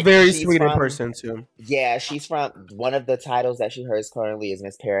 And she's very sweet in person too. Yeah, she's from one of the titles that she holds currently is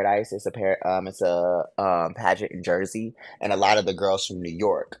Miss Paradise. It's a pageant in Jersey, and a lot of the girls from New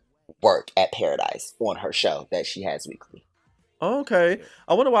York work at Paradise on her show that she has weekly. Okay,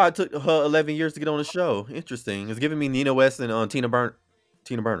 I wonder why it took her 11 years to get on the show. Interesting. It's giving me Nina West and Tina Burner.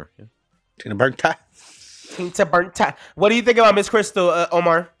 Yeah. Tina Burner. What do you think about Miss Crystal,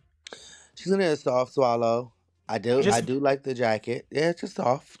 Omar? She's gonna get a soft swallow. I do like the jacket. Yeah, it's just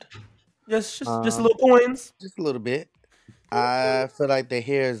soft. Just little points. Just a little bit. I feel like the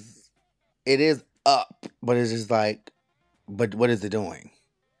hair is up, but it's just like, but what is it doing?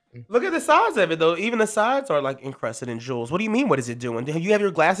 Look at the sides of it though. Even the sides are like encrusted in jewels. What do you mean? What is it doing? Do you have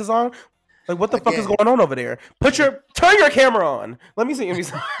your glasses on? Like, what the fuck is going on over there? Turn your camera on. Let me see. You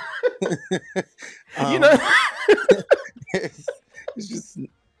know, it's just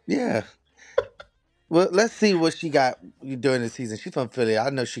Well, let's see what she got during the season. She's from Philly. I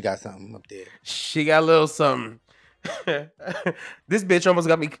know she got something up there. She got a little something. This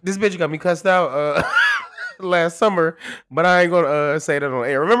bitch got me cussed out last summer, but I ain't gonna say that on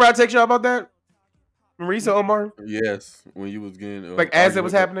air. Remember I text y'all about that? Marisa Omar? Yes, when you was getting as it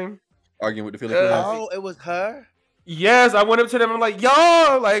was happening, arguing with the Philly Queens. Oh, it was her. Yes, I went up to them and I'm like,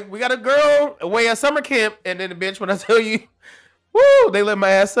 y'all, like, we got a girl away at summer camp, and then the bitch, when I tell you, woo, they lit my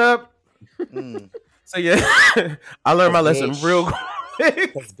ass up. So yeah, I learned my lesson real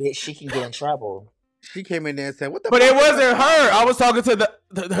quick. Because bitch, she can get in trouble. She came in there and said, "What the?" But it wasn't her. I was talking to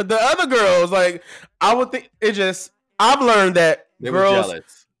the other girls. Like, I would think it just. I've learned that they girls. were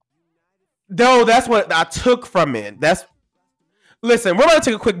jealous. No, that's what I took from it. Listen, we're gonna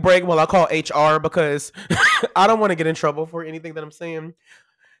take a quick break while I call HR because I don't want to get in trouble for anything that I'm saying.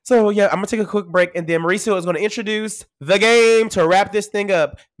 So yeah, I'm gonna take a quick break, and then Mauricio is gonna introduce the game to wrap this thing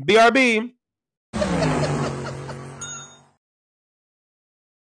up. BRB.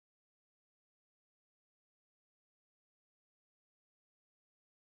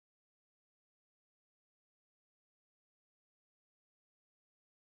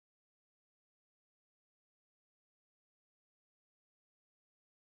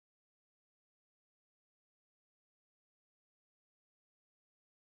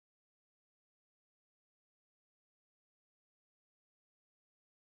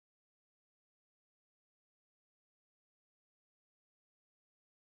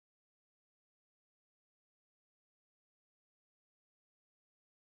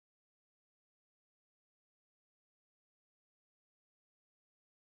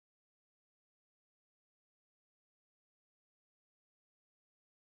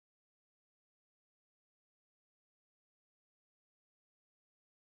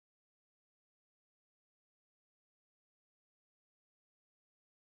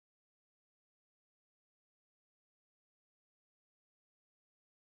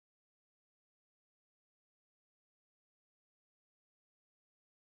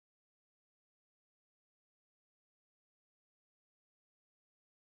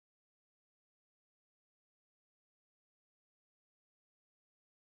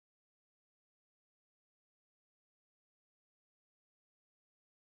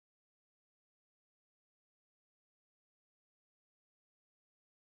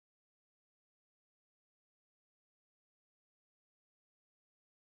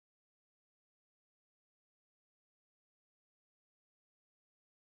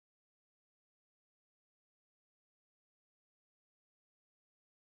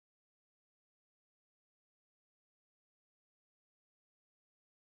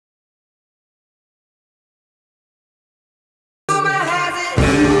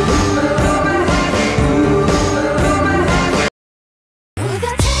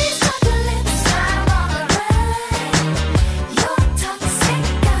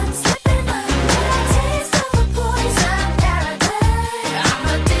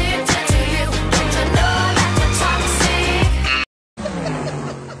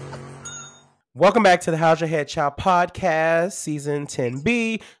 Welcome back to the How's Your Head Child podcast, season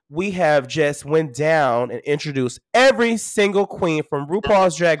 10B. We have just went down and introduced every single queen from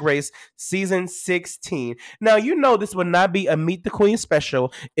RuPaul's Drag Race season 16. Now, you know this would not be a Meet the Queen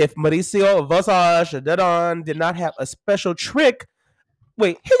special if Mauricio Visage did not have a special trick.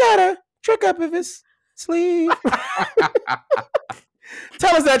 Wait, he got a trick up of his sleeve.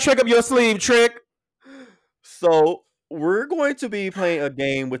 Tell us that trick up your sleeve, Trick. So we're going to be playing a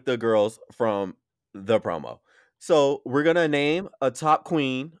game with the girls from the promo. So we're going to name a top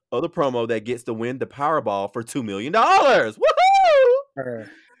queen of the promo that gets to win the Powerball for $2 million. Woohoo!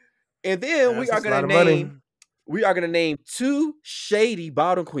 And then we are going to name two shady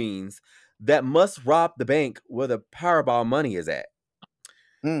bottom queens that must rob the bank where the Powerball money is at.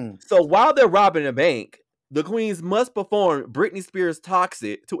 So while they're robbing the bank, the queens must perform Britney Spears'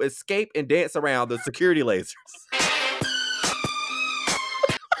 Toxic to escape and dance around the security lasers.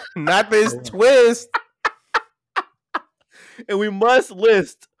 Not this twist. And we must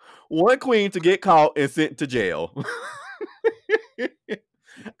list one queen to get caught and sent to jail.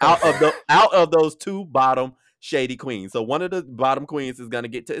 out of those two bottom shady queens. So one of the bottom queens is going to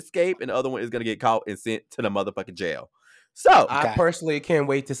get to escape and the other one is going to get caught and sent to the motherfucking jail. So I personally can't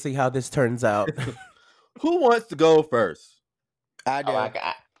wait to see how this turns out. Who wants to go first? I do.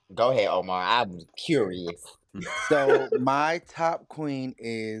 Go ahead, Omar. I'm curious. So my top queen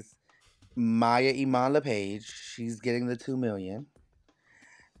is Maya Iman LePage. She's getting the $2 million.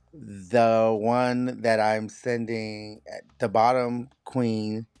 The one that I'm sending at the bottom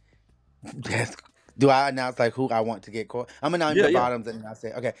queen. Yes. Do I announce like who I want to get caught? I'm gonna name the bottoms and then I'll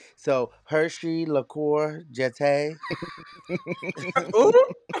say okay. So Hershey, Lacour, Jete.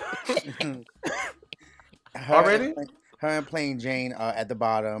 Already? Her and Plain Jane are at the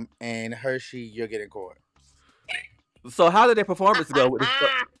bottom, and Hershey, you're getting caught. So how did their performance go with this?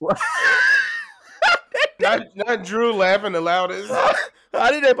 Not Drew laughing the loudest.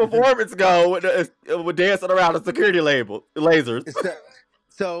 How did their performance go with dancing around the security lasers?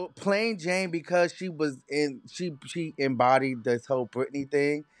 So Plain Jane, because she embodied this whole Britney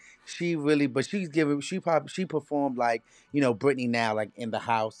thing. She performed like Britney now, like in the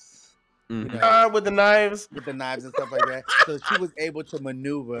house. With the knives. With the knives and stuff like that. So she was able to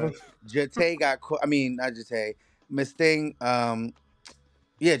maneuver. Jete got caught. I mean, not Jete. Miss Thing,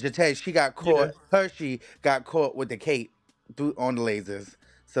 Jete, she got caught. Yeah. Hershey got caught with the cape on the lasers.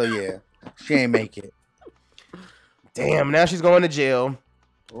 So yeah, she ain't make it. Damn, now she's going to jail.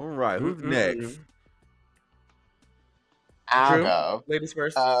 All right, who's next? I'll go. Ladies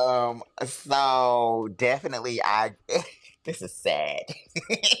first. So definitely this is sad.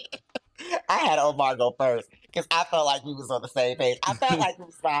 I had Omar go first because I felt like we was on the same page. I felt like we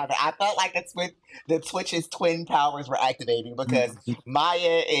was vibing. I felt like the Twitch's twin powers were activating because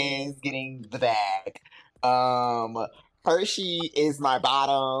Maya is getting the bag. Hershey is my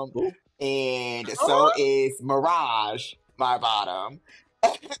bottom, and so is Mirage my bottom.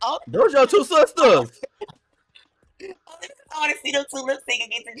 Those your two sisters. I want to see them two lip sync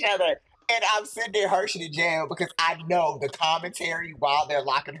against each other. And I'm sending Hershey to jail because I know the commentary while they're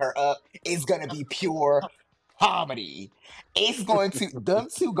locking her up is going to be pure comedy. It's going to, them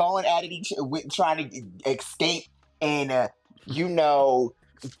two going at it, trying to escape and,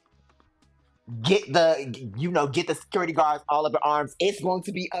 get the security guards all up in arms. It's going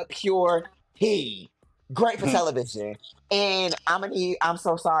to be a pure great for television. And I'm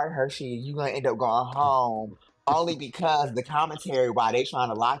so sorry, Hershey, you're going to end up going home. Only because the commentary while they trying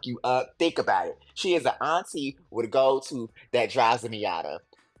to lock you up, think about it. She is an auntie with a go-to that drives a Miata.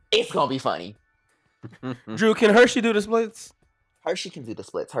 It's gonna be funny. Drew, can Hershey do the splits? Hershey can do the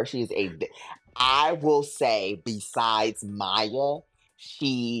splits. Hershey is I will say, besides Maya,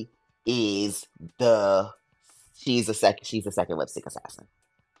 she's the second lipstick assassin.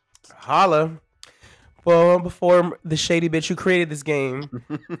 Holla. Well, before the shady bitch who created this game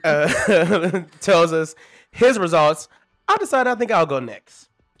tells us his results, I think I'll go next.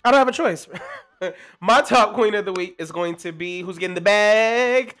 I don't have a choice. My top queen of the week is going to be who's getting the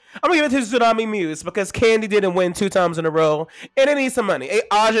bag. I'm going to give it to Tsunami Muse because Candy didn't win 2 times in a row and it needs some money.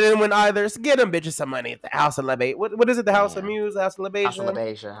 Aja didn't win either, so get them bitches some money at the House of Libation. What is it? The House of Muse? House of Libation?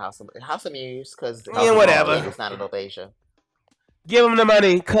 House of Libation. House of Muse because whatever. It's not a Libation. Give them the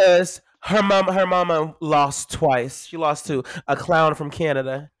money because her mama lost twice. She lost to a clown from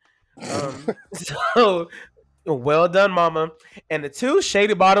Canada. So well done, mama. And the 2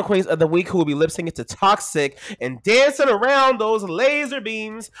 shady bottom queens of the week who will be lip syncing to Toxic and dancing around those laser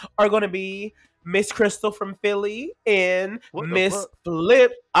beams are going to be Miss Crystal from Philly and Miss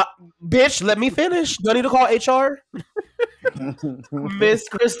Flip. Bitch, let me finish. Do I need to call HR? Miss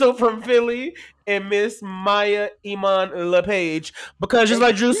Crystal from Philly and Miss Maya Iman LePage. Because just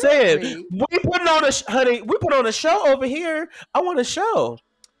like Drew said, we put on a show over here. I want a show.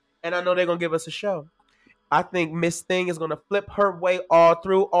 And I know they're going to give us a show. I think Miss Thing is going to flip her way all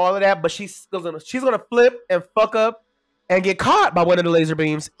through all of that, but she's going to flip and fuck up and get caught by one of the laser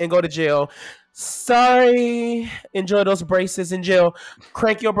beams and go to jail. Sorry. Enjoy those braces in jail.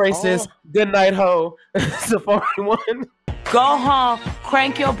 Crank your braces. Good night, ho. Safari 1. Go home,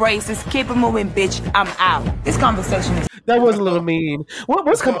 crank your braces, keep it moving, bitch. I'm out. This conversation is... That was a little mean.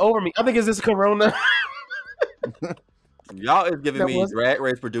 What's come over me? I think it's this Corona. Y'all is giving me Drag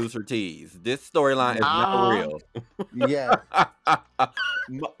Race producer tease. This storyline is not real. Yeah.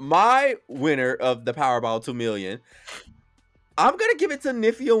 My winner of the Powerball 2 million, I'm going to give it to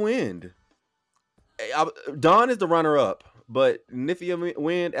Nifia Wind. Dawn is the runner-up, but Nifia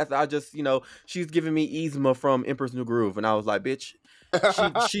Wind, after I just, she's giving me Yzma from Empress New Groove, and I was like, bitch,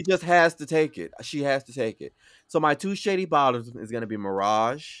 she just has to take it. She has to take it. So my 2 shady bottoms is going to be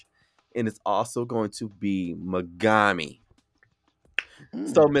Mirage, and it's also going to be Megami.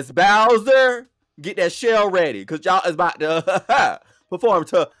 So Miss Bowser, get that shell ready, because y'all is about to perform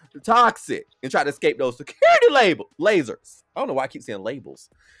to Toxic and try to escape those security lasers. I don't know why I keep saying labels.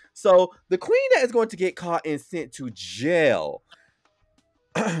 So the queen that is going to get caught and sent to jail,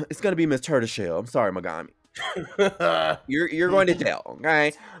 it's going to be Miss Turtleshell. I'm sorry, Megami. You're going to jail,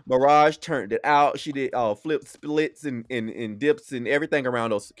 okay? Mirage turned it out. She did flip splits and dips and everything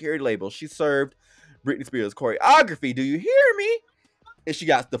around those security labels. She served Britney Spears choreography. Do you hear me? And she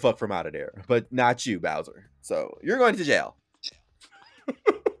got the fuck from out of there. But not you, Bowser. So you're going to jail.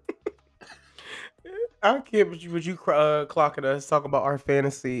 I can't with you clocking us talking about our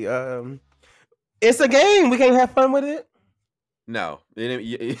fantasy. It's a game. We can't have fun with it. No.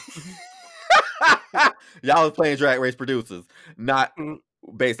 Y'all was playing Drag Race producers, not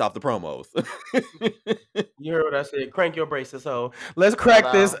based off the promos. You heard what I said. Crank your braces. So let's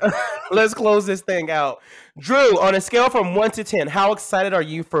crack this. Let's close this thing out. Drew, on a scale from 1 to 10, how excited are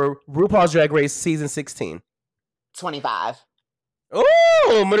you for RuPaul's Drag Race season 16? 25.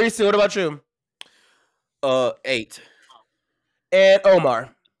 Oh, Mauricio, what about you? 8. And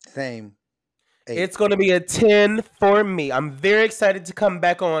Omar. Same. 8. It's going to be a 10 for me. I'm very excited to come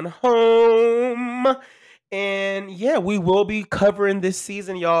back on home. And yeah, we will be covering this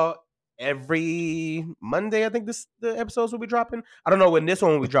season, y'all, every Monday. I think the episodes will be dropping. I don't know when this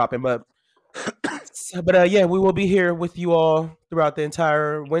one will be dropping, but yeah, we will be here with you all throughout the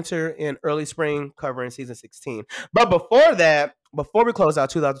entire winter and early spring covering season 16. But before that, before we close out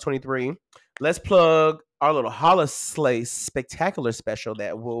 2023, let's plug our little Holla Slay spectacular special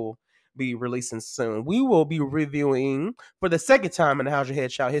that will be releasing soon. We will be reviewing for the second time in the How's Your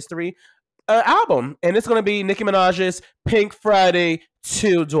Head Shout history album, and it's going to be Nicki Minaj's Pink Friday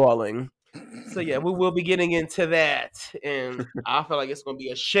 2 Dwelling. So yeah, we will be getting into that, and I feel like it's going to be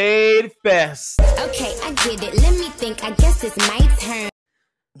a shade fest. Okay, I get it. Let me think. I guess it's my turn.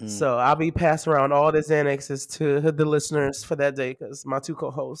 So I'll be passing around all the Xanaxes to the listeners for that day because my two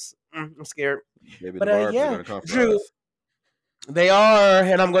co-hosts, I'm scared. Maybe but the barbs are yeah, gonna come for Drew, us. they are,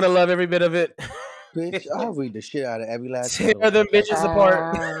 and I'm going to love every bit of it. Bitch, I'll read the shit out of every last Tear one. them bitches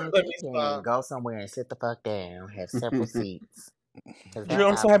apart. Let me stop. Go somewhere and sit the fuck down. Have several seats. Drew,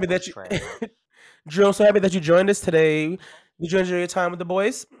 I'm so happy that you. Drew, I'm so happy that you joined us today. Did you enjoy your time with the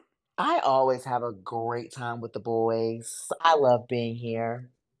boys? I always have a great time with the boys. I love being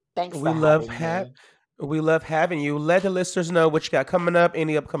here. Thanks for having me. We love having you. Let the listeners know what you got coming up,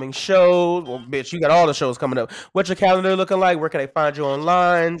 any upcoming shows. Well, bitch, you got all the shows coming up. What's your calendar looking like? Where can they find you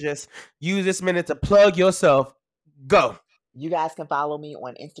online? Just use this minute to plug yourself. Go. You guys can follow me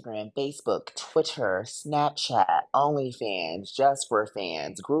on Instagram, Facebook, Twitter, Snapchat, OnlyFans, Just for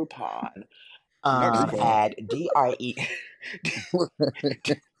Fans, Groupon, at DRE.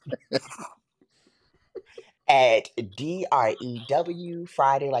 At DREW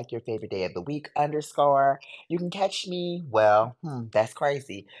Friday, like your favorite day of the week _. You can catch me, that's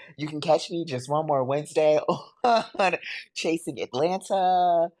crazy. You can catch me just one more Wednesday on Chasing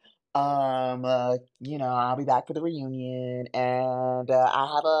Atlanta. I'll be back for the reunion, and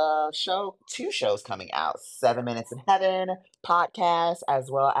I have a show, 2 shows coming out: 7 Minutes in Heaven podcast,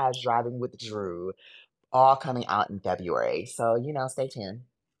 as well as Driving with Drew, all coming out in February. So stay tuned.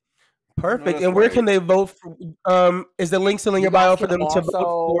 Perfect. And where can they vote for? Is the link still in your bio for them to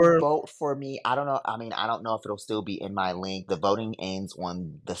vote for me? I don't know. I mean, I don't know if it'll still be in my link. The voting ends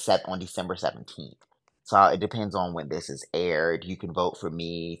on December 17th. So it depends on when this is aired. You can vote for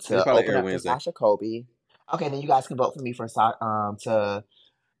me to open up for Sasha Colby. Okay, then you guys can vote for me for to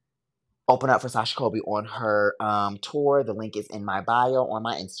open up for Sasha Colby on her tour. The link is in my bio on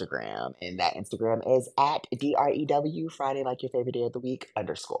my Instagram, and that Instagram is at DREW Friday, like your favorite day of the week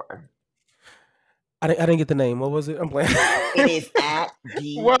 _. I didn't get the name. What was it? I'm playing. It is at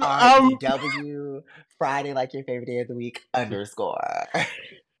DREW Friday, like your favorite day of the week _.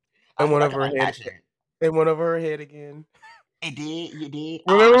 And went over her head. It went over her head again. It did. You did.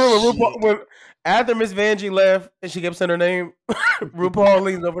 Remember when after Miss Vanjie left and she kept saying her name, RuPaul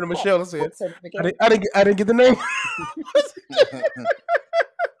leans over to Michelle and said, "I didn't get the name."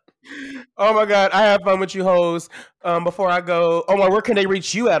 Oh my God, I have fun with you, hoes. Before I go, Omar, where can they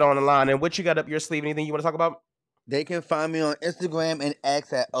reach you at on the line, and what you got up your sleeve? Anything you want to talk about? They can find me on Instagram and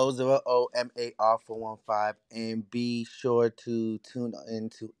X at O0OMAR415, and be sure to tune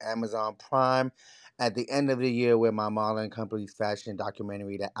into Amazon Prime at the end of the year, where my modeling company's fashion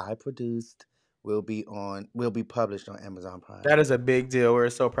documentary that I produced will be published on Amazon Prime. That is a big deal.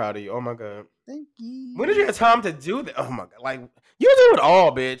 We're so proud of you. Oh my God. Thank you. When did you have time to do that? Oh my God. Like, you do it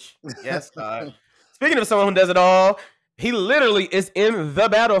all, bitch. Yes, God. Speaking of someone who does it all, He literally is in the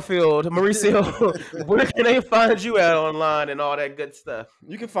battlefield. Mauricio, where can they find you at online and all that good stuff?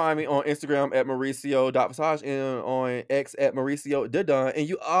 You can find me on Instagram at Mauricio.Visage and on X at Mauricio Didon. And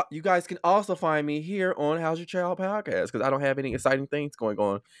you guys can also find me here on How's Your Child podcast because I don't have any exciting things going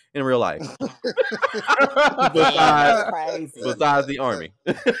on in real life. besides the army.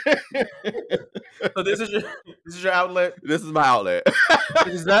 So this is your outlet. This is my outlet.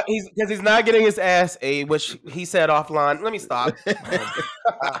 He's not getting his ass ate, which he said offline. Let me stop.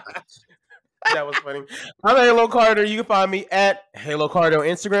 That was funny. I'm Halo Carter. You can find me at Halo Carter on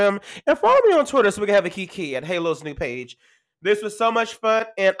Instagram and follow me on Twitter so we can have a kiki at Halo's new page. This was so much fun,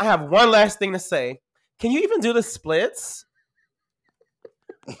 and I have one last thing to say. Can you even do the splits?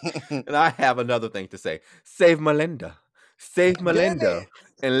 And I have another thing to say. Save Melinda. Save Melinda.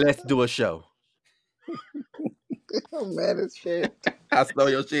 And let's do a show. I'm mad as shit. I stole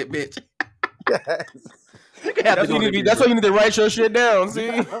your shit, bitch. Yes. That's why you need to write your shit down, see?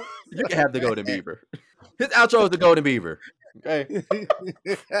 You can have the Golden Beaver. His outro is the Golden Beaver. Okay.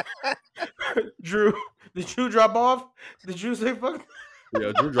 Drew, did Drew drop off? Did Drew say fuck?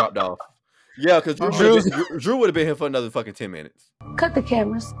 Yeah, Drew dropped off. Yeah, because Drew would have been here for another fucking 10 minutes. Cut the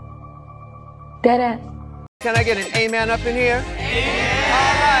cameras. Dead ass. Can I get an amen up in here? Yeah.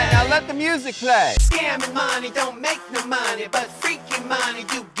 All right, now let the music play. Scamming money don't make no money, but freaky money,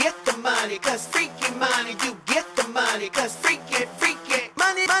 you get the money. Cause freaky money, you get the money. Cause freaky